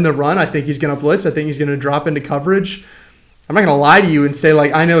defend the run. I think he's going to blitz. I think he's going to drop into coverage. I'm not going to lie to you and say,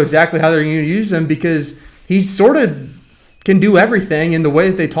 like, I know exactly how they're going to use him because he sort of can do everything, and the way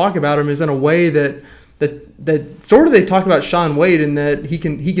that they talk about him is in a way that sort of they talk about Shaun Wade in that he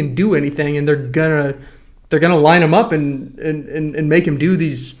can do anything, and they're gonna line him up and make him do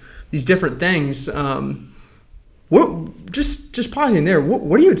these different things. Just pausing there,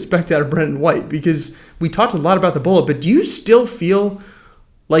 what do you expect out of Brendan White? Because we talked a lot about the bullet, but do you still feel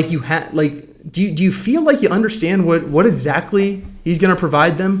like you had do you feel like you understand what exactly he's going to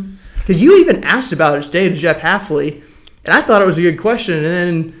provide them? Because you even asked about it today to Jeff Hafley, and I thought it was a good question, and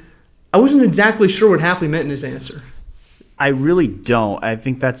then I wasn't exactly sure what Hafley meant in his answer. I really don't. I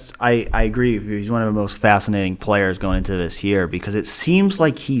think I agree with you. He's one of the most fascinating players going into this year because it seems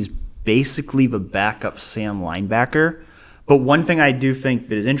like he's basically the backup Sam linebacker. But one thing I do think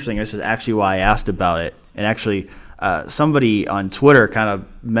that is interesting, this is actually why I asked about it, and actually somebody on Twitter kind of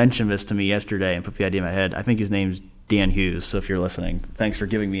mentioned this to me yesterday and put the idea in my head. I think his name's Dan Hughes, so if you're listening, thanks for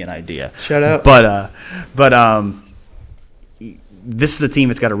giving me an idea. Shout out. But this is a team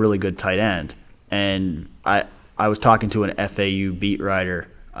that's got a really good tight end, and I was talking to an FAU beat writer,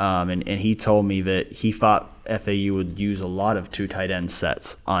 and he told me that he thought FAU would use a lot of 2 tight end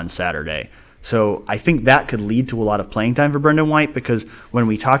sets on Saturday. So I think that could lead to a lot of playing time for Brendan White, because when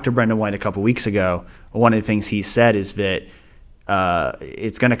we talked to Brendan White a couple weeks ago, one of the things he said is that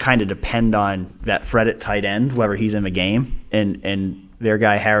it's going to kind of depend on that Fred at tight end, whether he's in the game, and their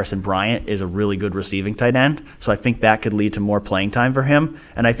guy Harrison Bryant is a really good receiving tight end. So I think that could lead to more playing time for him.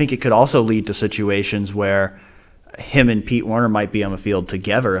 And I think it could also lead to situations where him and Pete Werner might be on the field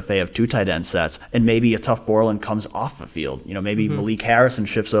together if they have 2 tight end sets, and maybe a Tough Borland comes off the field. Maybe Malik Harrison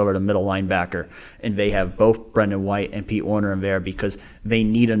shifts over to middle linebacker, and they have both Brendan White and Pete Werner in there because they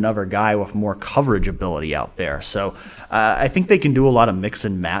need another guy with more coverage ability out there. So I think they can do a lot of mix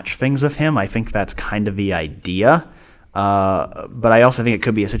and match things with him. I think that's kind of the idea. But I also think it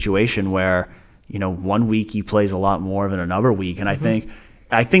could be a situation where, one week he plays a lot more than another week. And I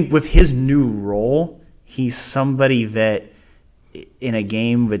think with his new role, he's somebody that in a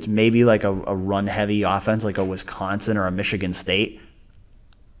game that's maybe like a run-heavy offense, like a Wisconsin or a Michigan State,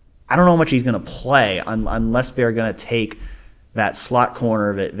 I don't know how much he's going to play unless they're going to take that slot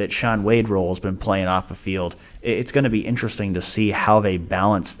corner that Sean Wade role has been playing off the field. It's going to be interesting to see how they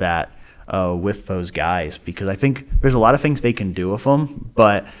balance that with those guys, because I think there's a lot of things they can do with them,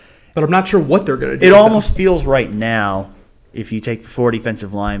 but I'm not sure what they're going to do. It almost feels right now, if you take the 4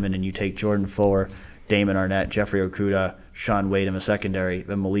 defensive linemen and you take Jordan Fuller, Damon Arnett, Jeffrey Okudah, Sean Wade in the secondary,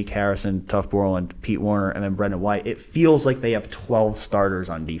 then Malik Harrison, Tough Borland, Pete Werner, and then Brendan White, it feels like they have 12 starters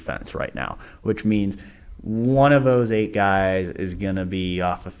on defense right now, which means one of those 8 guys is going to be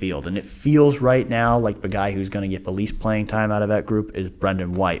off the field. And it feels right now like the guy who's going to get the least playing time out of that group is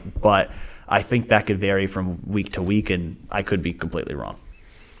Brendan White. But I think that could vary from week to week, and I could be completely wrong.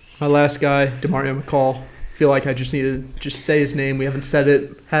 My last guy, Demario McCall. I feel like I just need to just say his name. We haven't said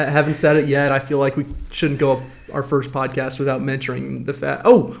it yet. I feel like we shouldn't go up our first podcast without mentioning the fact.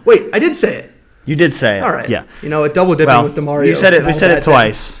 Oh, wait, I did say it. You did say it. All right. Yeah. A double dipping with Demario. You said it. We said it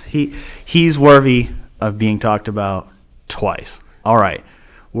twice. He's worthy of being talked about twice. All right.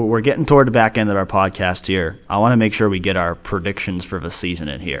 We're getting toward the back end of our podcast here. I want to make sure we get our predictions for the season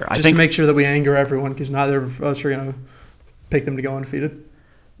in here. Just to make sure that we anger everyone, because neither of us are going to pick them to go undefeated.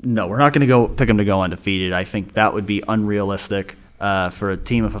 No, we're not going to go pick them to go undefeated. I think that would be unrealistic for a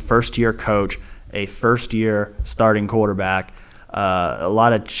team of a first-year coach, a first-year starting quarterback, a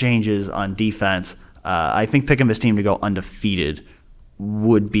lot of changes on defense. I think picking this team to go undefeated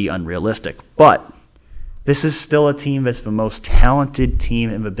would be unrealistic. But this is still a team that's the most talented team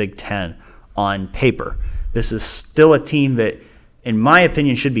in the Big Ten on paper. This is still a team that, in my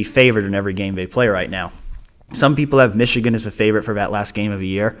opinion, should be favored in every game they play right now. Some people have Michigan as the favorite for that last game of the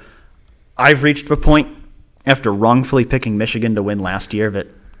year. I've reached the point, after wrongfully picking Michigan to win last year, that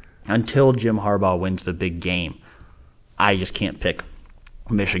until Jim Harbaugh wins the big game, I just can't pick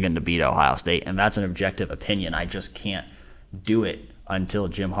Michigan to beat Ohio State, and that's an objective opinion. I just can't do it until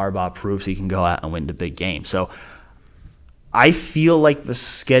Jim Harbaugh proves he can go out and win the big game. So I feel like the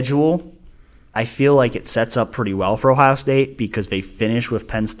schedule, I feel like it sets up pretty well for Ohio State because they finish with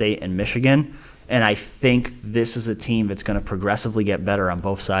Penn State and Michigan. And I think this is a team that's going to progressively get better on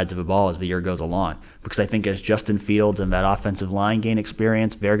both sides of the ball as the year goes along. Because I think as Justin Fields and that offensive line gain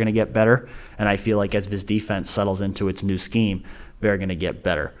experience, they're going to get better. And I feel like as this defense settles into its new scheme, they're going to get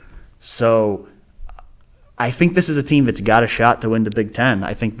better. So I think this is a team that's got a shot to win the Big Ten.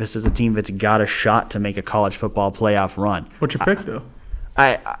 I think this is a team that's got a shot to make a college football playoff run. What's your pick, though?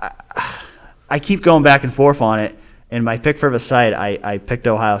 I keep going back and forth on it. In my pick for the site, I picked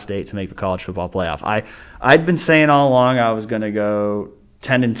Ohio State to make the college football playoff. I'd been saying all along I was going to go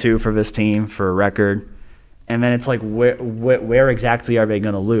 10-2 for this team for a record, and then it's like where exactly are they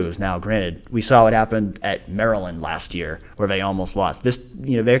going to lose? Now, granted, we saw what happened at Maryland last year where they almost lost. This,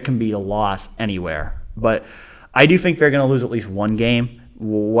 there can be a loss anywhere, but I do think they're going to lose at least one game.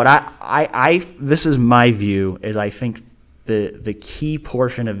 What this is my view is I think the key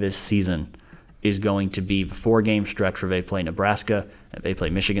portion of this season is going to be the 4-game stretch where they play Nebraska, they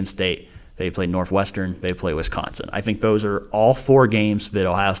play Michigan State, they play Northwestern, they play Wisconsin. I think those are all 4 games that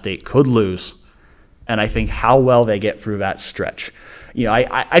Ohio State could lose, and I think how well they get through that stretch. I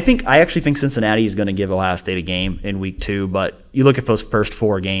actually think Cincinnati is going to give Ohio State a game in week 2, but you look at those first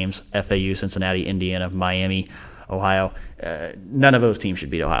 4 games, FAU, Cincinnati, Indiana, Miami, Ohio, none of those teams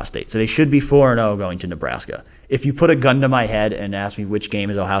should beat Ohio State. So they should be 4-0 going to Nebraska. If you put a gun to my head and ask me which game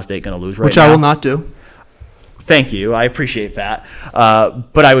is Ohio State going to lose right now. Which I will not do. Thank you. I appreciate that.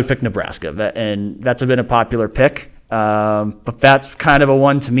 But I would pick Nebraska, and that's been a popular pick. But that's kind of a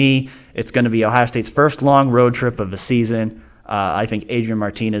one to me. It's going to be Ohio State's first long road trip of the season. I think Adrian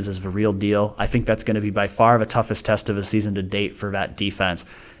Martinez is the real deal. I think that's going to be by far the toughest test of the season to date for that defense.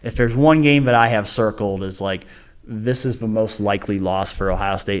 If there's one game that I have circled as like, this is the most likely loss for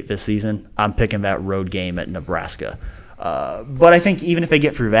Ohio State this season, I'm picking that road game at Nebraska. But I think even if they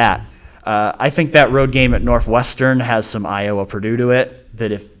get through that, I think that road game at Northwestern has some Iowa-Purdue to it,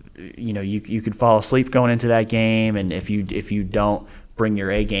 that if you could fall asleep going into that game, and if you don't bring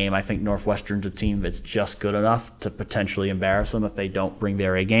your A game, I think Northwestern's a team that's just good enough to potentially embarrass them if they don't bring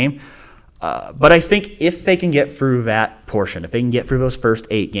their A game. But I think if they can get through that portion, if they can get through those first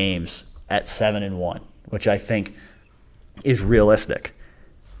 8 games at 7-1, which I think is realistic,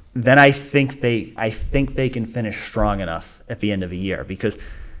 then I think they can finish strong enough at the end of the year, because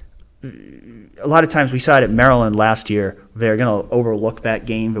a lot of times we saw it at Maryland last year. They're going to overlook that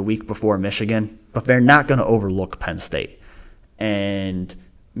game the week before Michigan, but they're not going to overlook Penn State. And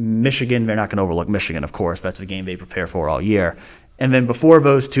Michigan, they're not going to overlook Michigan, of course. That's the game they prepare for all year. And then before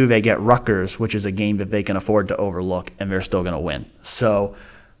those two, they get Rutgers, which is a game that they can afford to overlook, and they're still going to win. So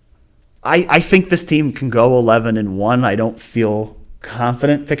I think this team can go 11-1. I don't feel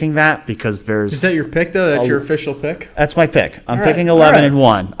confident picking that, because there's... Is that your pick, though? That's your official pick? That's my pick. I'm picking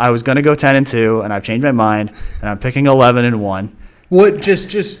 11-1. I was going to go 10-2, and I've changed my mind, and I'm picking 11-1. What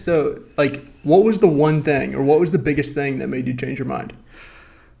what was the one thing, or what was the biggest thing that made you change your mind?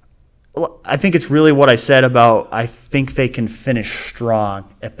 I think it's really what I said about, I think they can finish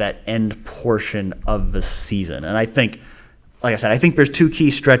strong at that end portion of the season. And I think, like I said, I think there's 2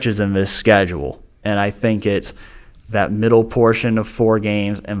 key stretches in this schedule, and I think it's that middle portion of 4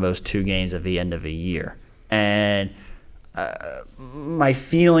 games and those 2 games at the end of the year. And my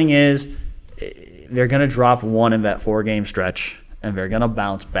feeling is they're going to drop 1 in that 4-game stretch, and they're going to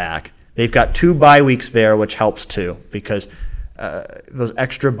bounce back. They've got 2 bye weeks there, which helps too, because those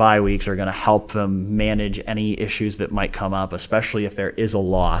extra bye weeks are going to help them manage any issues that might come up, especially if there is a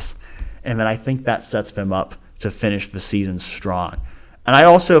loss. And then I think that sets them up to finish the season strong. And I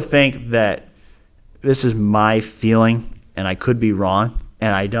also think that this is my feeling, and I could be wrong,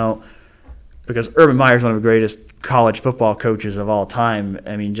 and I don't, because Urban Meyer is one of the greatest college football coaches of all time.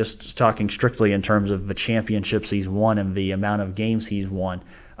 I mean, just talking strictly in terms of the championships he's won and the amount of games he's won,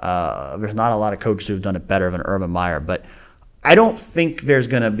 there's not a lot of coaches who've done it better than Urban Meyer. But I don't think there's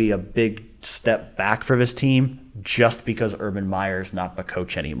going to be a big step back for this team just because Urban Meyer's not the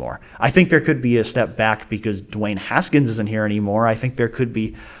coach anymore. I think there could be a step back because Dwayne Haskins isn't here anymore. I think there could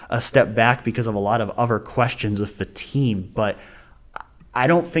be a step back because of a lot of other questions with the team. But I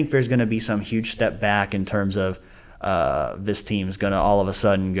don't think there's going to be some huge step back in terms of this team is going to all of a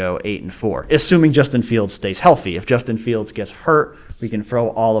sudden go 8-4, assuming Justin Fields stays healthy. If Justin Fields gets hurt, we can throw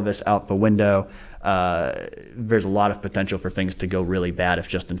all of this out the window. There's a lot of potential for things to go really bad if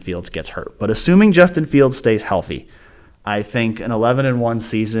Justin Fields gets hurt. But assuming Justin Fields stays healthy, I think an 11-1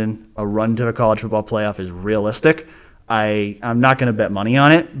 season, a run to the college football playoff is realistic. I'm not going to bet money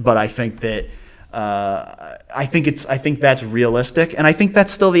on it, but I think that I think that's realistic, and I think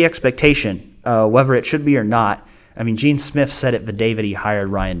that's still the expectation, whether it should be or not. I mean, Gene Smith said it the day that he hired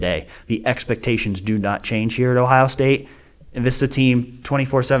Ryan Day. The expectations do not change here at Ohio State. And this is a team,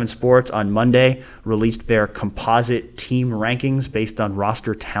 24/7 Sports on Monday released their composite team rankings based on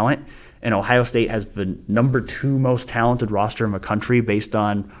roster talent. And Ohio State has the number 2 most talented roster in the country based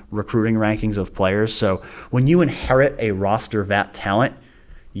on recruiting rankings of players. So when you inherit a roster of that talent,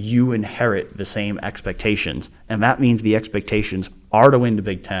 you inherit the same expectations. And that means the expectations are to win the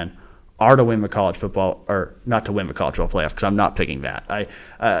Big Ten, are to win the college football, or not to win the college football playoff, because I'm not picking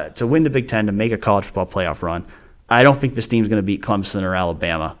that. To win the Big Ten, to make a college football playoff run. I don't think this team's going to beat Clemson or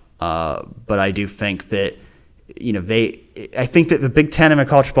Alabama, but I do think that I think that the Big Ten and the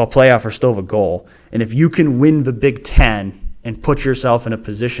college football playoff are still the goal. And if you can win the Big Ten and put yourself in a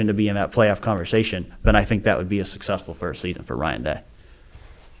position to be in that playoff conversation, then I think that would be a successful first season for Ryan Day.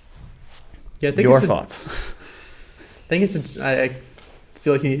 Yeah, I think Your thoughts? I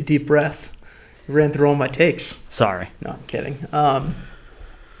feel like you need a deep breath. You ran through all my takes. Sorry. No, I'm kidding.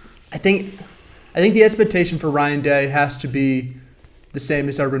 I think the expectation for Ryan Day has to be the same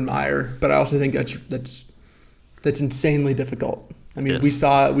as Urban Meyer, but I also think that's insanely difficult. I mean, yes. we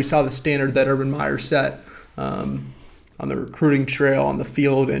saw the standard that Urban Meyer set on the recruiting trail, on the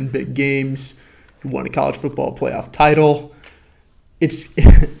field, in big games. He won a college football playoff title. It's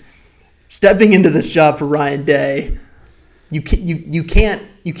stepping into this job for Ryan Day. You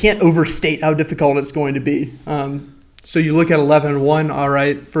can't overstate how difficult it's going to be. So you look at 11-1, all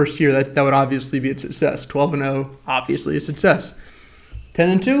right, first year, that would obviously be a success. 12-0, obviously a success.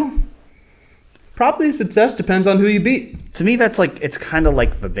 10-2, probably a success. Depends on who you beat. To me, that's it's kind of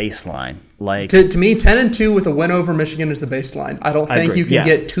like the baseline. Like to me, 10-2 with a win over Michigan is the baseline. I don't think you can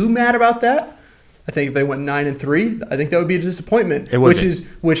get too mad about that. I think if they went 9-3, I think that would be a disappointment.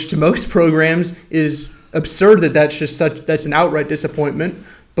 Which to most programs is absurd. That's an outright disappointment.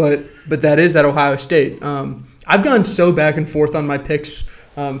 But that is at Ohio State. I've gone so back and forth on my picks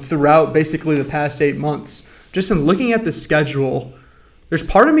throughout basically the past 8 months. Just in looking at the schedule, there's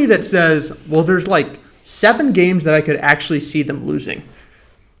part of me that says, well, there's 7 games that I could actually see them losing.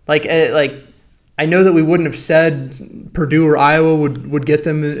 I know that we wouldn't have said Purdue or Iowa would get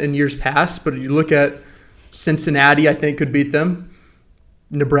them in years past, but you look at Cincinnati, I think could beat them.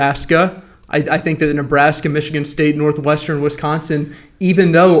 Nebraska, I think that Nebraska, Michigan State, Northwestern, Wisconsin,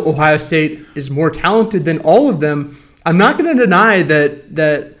 even though Ohio State is more talented than all of them, I'm not going to deny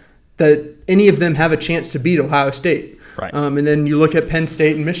that any of them have a chance to beat Ohio State. Right. And then you look at Penn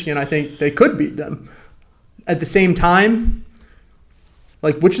State and Michigan, I think they could beat them. At the same time,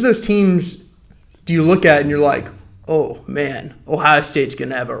 which of those teams do you look at and you're like, oh, man, Ohio State's going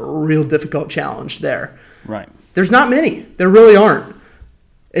to have a real difficult challenge there? Right. There's not many. There really aren't.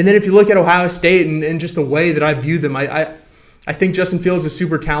 And then if you look at Ohio State and just the way that I view them, I think Justin Fields is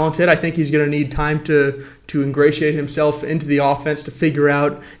super talented. I think he's going to need time to ingratiate himself into the offense to figure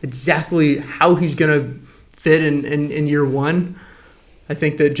out exactly how he's going to fit in year one. I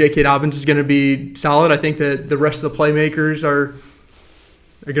think that J.K. Dobbins is going to be solid. I think that the rest of the playmakers are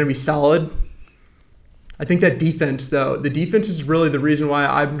going to be solid. I think that defense, though, the defense is really the reason why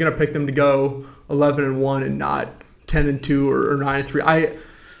I'm going to pick them to go 11-1 and not 10-2 or 9-3.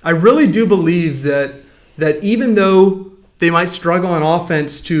 I really do believe that even though they might struggle on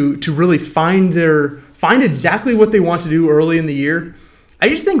offense to really find exactly what they want to do early in the year, I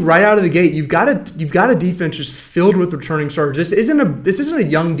just think right out of the gate you've got a defense just filled with returning starters. This isn't a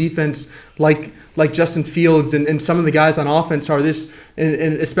young defense like Justin Fields and some of the guys on offense are. And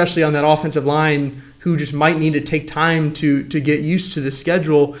especially on that offensive line who just might need to take time to get used to the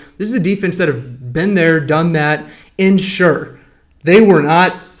schedule. This is a defense that have been there, done that, and sure, they were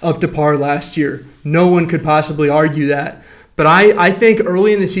not up to par last year. No one could possibly argue that. But I think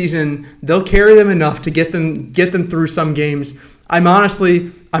early in the season they'll carry them enough to get them through some games. I'm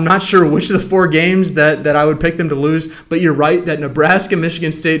not sure which of the 4 games that I would pick them to lose, but you're right that Nebraska,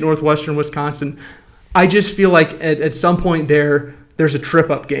 Michigan State, Northwestern, Wisconsin, I just feel like at some point there's a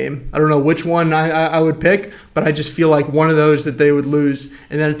trip-up game. I don't know which one I would pick, but I just feel like one of those that they would lose.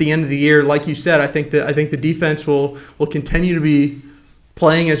 And then at the end of the year, like you said, I think the defense will continue to be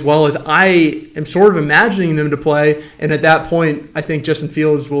playing as well as I am sort of imagining them to play. And at that point, I think Justin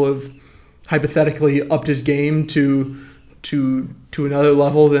Fields will have hypothetically upped his game to another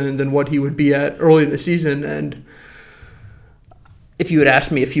level than what he would be at early in the season. And if you had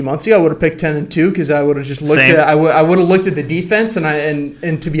asked me a few months ago, I would have picked 10-2 because I would have just looked at I would have looked at the defense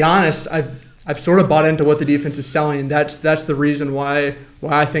and to be honest, I've sort of bought into what the defense is selling, and that's the reason why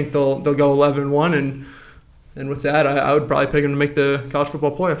I think they'll go 11-1 and with that I would probably pick them to make the college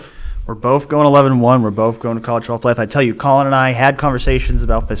football playoff. We're both going 11-1. We're both going to college football playoff. I tell you, Colin and I had conversations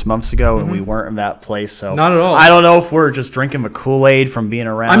about this months ago, and we weren't in that place. So not at all. I don't know if we're just drinking the Kool-Aid from being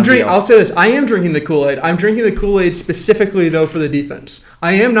around. I'll say this: I am drinking the Kool-Aid. I'm drinking the Kool-Aid specifically though for the defense.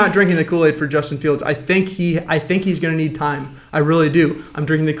 I am not drinking the Kool-Aid for Justin Fields. I think he's going to need time. I really do. I'm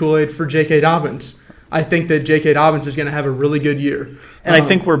drinking the Kool-Aid for J.K. Dobbins. I think that J.K. Dobbins is going to have a really good year. And I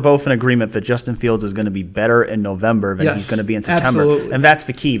think we're both in agreement that Justin Fields is going to be better in November than he's going to be in September. Absolutely. And that's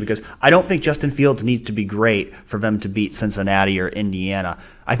the key because I don't think Justin Fields needs to be great for them to beat Cincinnati or Indiana.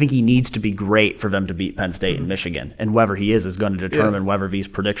 I think he needs to be great for them to beat Penn State and Michigan. And whether he is going to determine whether these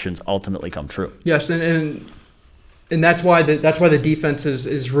predictions ultimately come true. Yes, and that's why the defense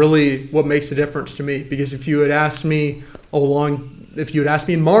is really what makes the difference to me. Because if you had asked me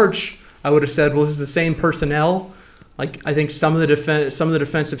in March, I would have said, well, this is the same personnel. Like I think some of the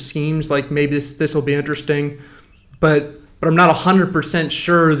defensive schemes, like maybe this will be interesting, but I'm not 100%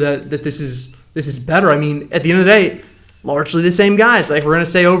 sure that this is better. I mean, at the end of the day, largely the same guys. Like we're going to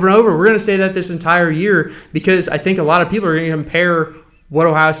say over and over, we're going to say that this entire year because I think a lot of people are going to compare what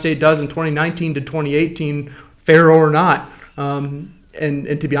Ohio State does in 2019 to 2018, fair or not. And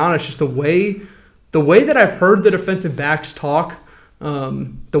to be honest, just the way that I've heard the defensive backs talk.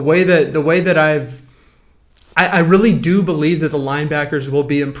 The way that I really do believe that the linebackers will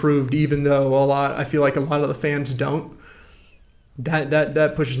be improved, even though I feel like a lot of the fans don't.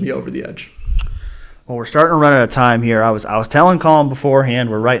 That pushes me over the edge. Well, we're starting to run out of time here. I was telling Colin beforehand,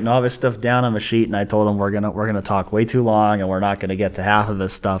 we're writing all this stuff down on the sheet, and I told him we're gonna talk way too long, and we're not gonna get to half of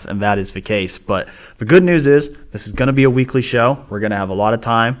this stuff, and that is the case. But the good news is this is gonna be a weekly show. We're gonna have a lot of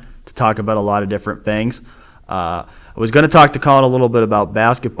time to talk about a lot of different things. I was going to talk to Colin a little bit about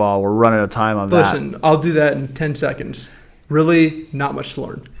basketball. We're running out of time on that. Listen, I'll do that in 10 seconds. Really, not much to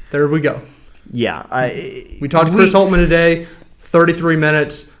learn. There we go. Yeah. We talked to Chris Holtman today, 33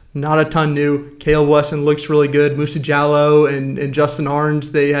 minutes, not a ton new. Cale Wesson looks really good. Musa Jallow and Justin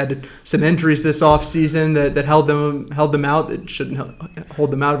Arns, they had some injuries this offseason that held them out. That shouldn't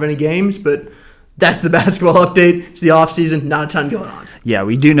hold them out of any games, but that's the basketball update. It's the offseason, not a ton going on. Yeah,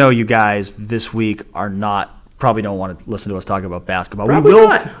 we do know you guys this week probably don't want to listen to us talk about basketball. Probably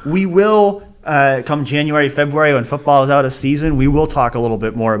not. We will come January, February, when football is out of season, we will talk a little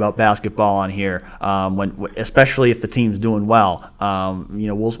bit more about basketball on here, especially if the team's doing well.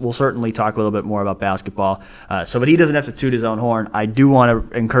 We'll certainly talk a little bit more about basketball. But he doesn't have to toot his own horn. I do want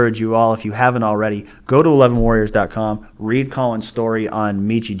to encourage you all, if you haven't already, go to 11warriors.com, read Colin's story on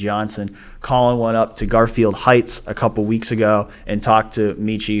Michi Johnson. Colin went up to Garfield Heights a couple weeks ago and talked to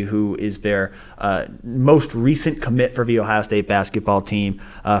Michi, who is their most recent commit for the Ohio State basketball team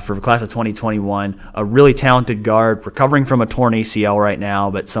for the class of 2021. A really talented guard, recovering from a torn ACL right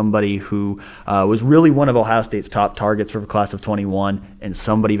now, but somebody who was really one of Ohio State's top targets for the class of 21 and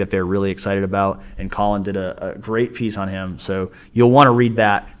somebody that they're really excited about. And Colin did a great piece on him. So you'll want to read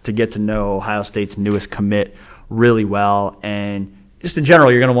that to get to know Ohio State's newest commit really well. And just in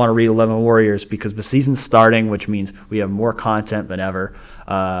general, you're going to want to read 11 Warriors because the season's starting, which means we have more content than ever.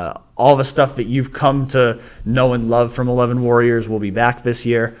 All the stuff that you've come to know and love from 11 Warriors will be back this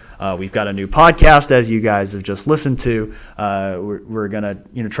year. We've got a new podcast, as you guys have just listened to. We're going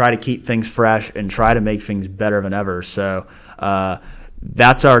to try to keep things fresh and try to make things better than ever. So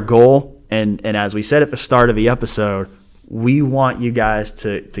that's our goal. And as we said at the start of the episode, we want you guys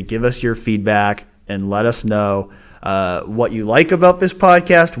to give us your feedback and let us know what you like about this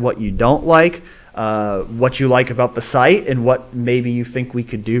podcast, what you don't like, what you like about the site, and what maybe you think we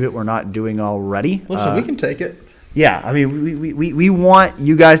could do that we're not doing already. Listen, we can take it. Yeah, I mean, we want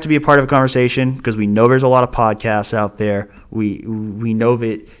you guys to be a part of a conversation because we know there's a lot of podcasts out there. We know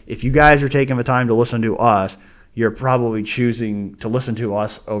that if you guys are taking the time to listen to us, you're probably choosing to listen to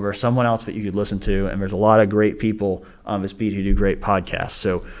us over someone else that you could listen to, and there's a lot of great people on this beat who do great podcasts.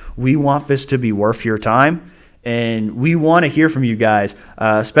 So we want this to be worth your time. And we want to hear from you guys,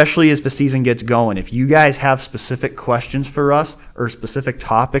 especially as the season gets going. If you guys have specific questions for us or specific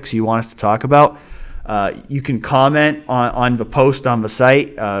topics you want us to talk about, you can comment on the post on the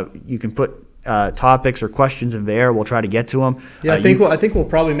site. You can put topics or questions in there. We'll try to get to them. Yeah, I think we'll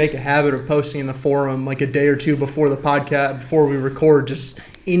probably make a habit of posting in the forum like a day or two before the podcast, before we record, just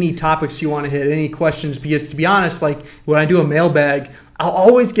any topics you want to hit, any questions. Because to be honest, like when I do a mailbag, I'll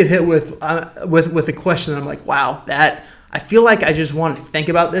always get hit with a question, and I'm like, wow, I feel like I just want to think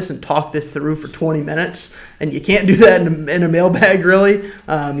about this and talk this through for 20 minutes, and you can't do that in a mailbag, really.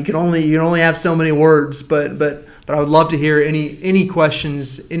 You can only have so many words, but I would love to hear any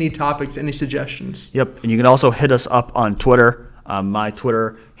questions, any topics, any suggestions. Yep, and you can also hit us up on Twitter. My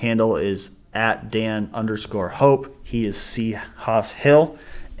Twitter handle is @Dan_Hope. He is C. Haas Hill,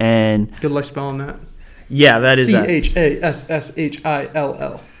 and good luck spelling that. Yeah, that is CHASSHILL.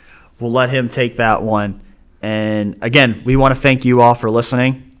 We'll let him take that one. And again, we want to thank you all for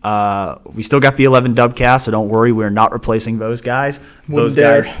listening. We still got the 11 Dubcast, so don't worry, we're not replacing those guys. Those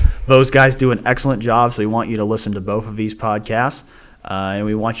guys do an excellent job, so we want you to listen to both of these podcasts. And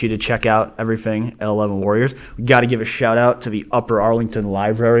we want you to check out everything at 11 Warriors. We got to give a shout out to the Upper Arlington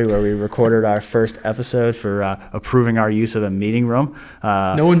Library where we recorded our first episode for approving our use of a meeting room.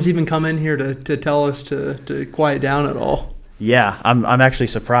 No one's even come in here to tell us to quiet down at all. Yeah, I'm actually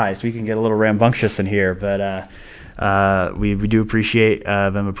surprised. We can get a little rambunctious in here, but we do appreciate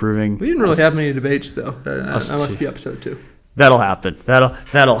them approving. We didn't really have many debates though. That must be episode 2. That'll happen.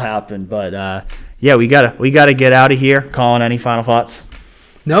 That'll happen. But yeah, we gotta get out of here. Colin, any final thoughts?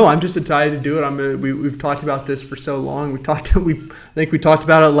 No, I'm just excited to do it. We've talked about this for so long. I think we talked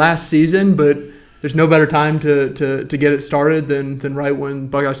about it last season, but there's no better time to get it started than right when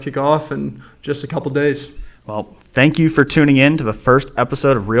Buckeyes kick off in just a couple days. Well, thank you for tuning in to the first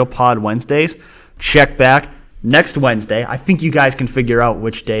episode of Real Pod Wednesdays. Check back next Wednesday. I think you guys can figure out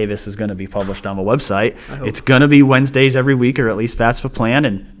which day this is going to be published on the website. It's going to be Wednesdays every week, or at least that's the plan.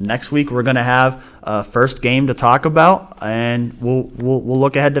 And next week we're going to have a first game to talk about, and we'll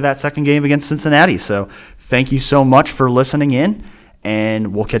look ahead to that second game against Cincinnati. So thank you so much for listening in,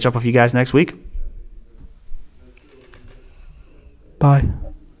 and we'll catch up with you guys next week. Bye.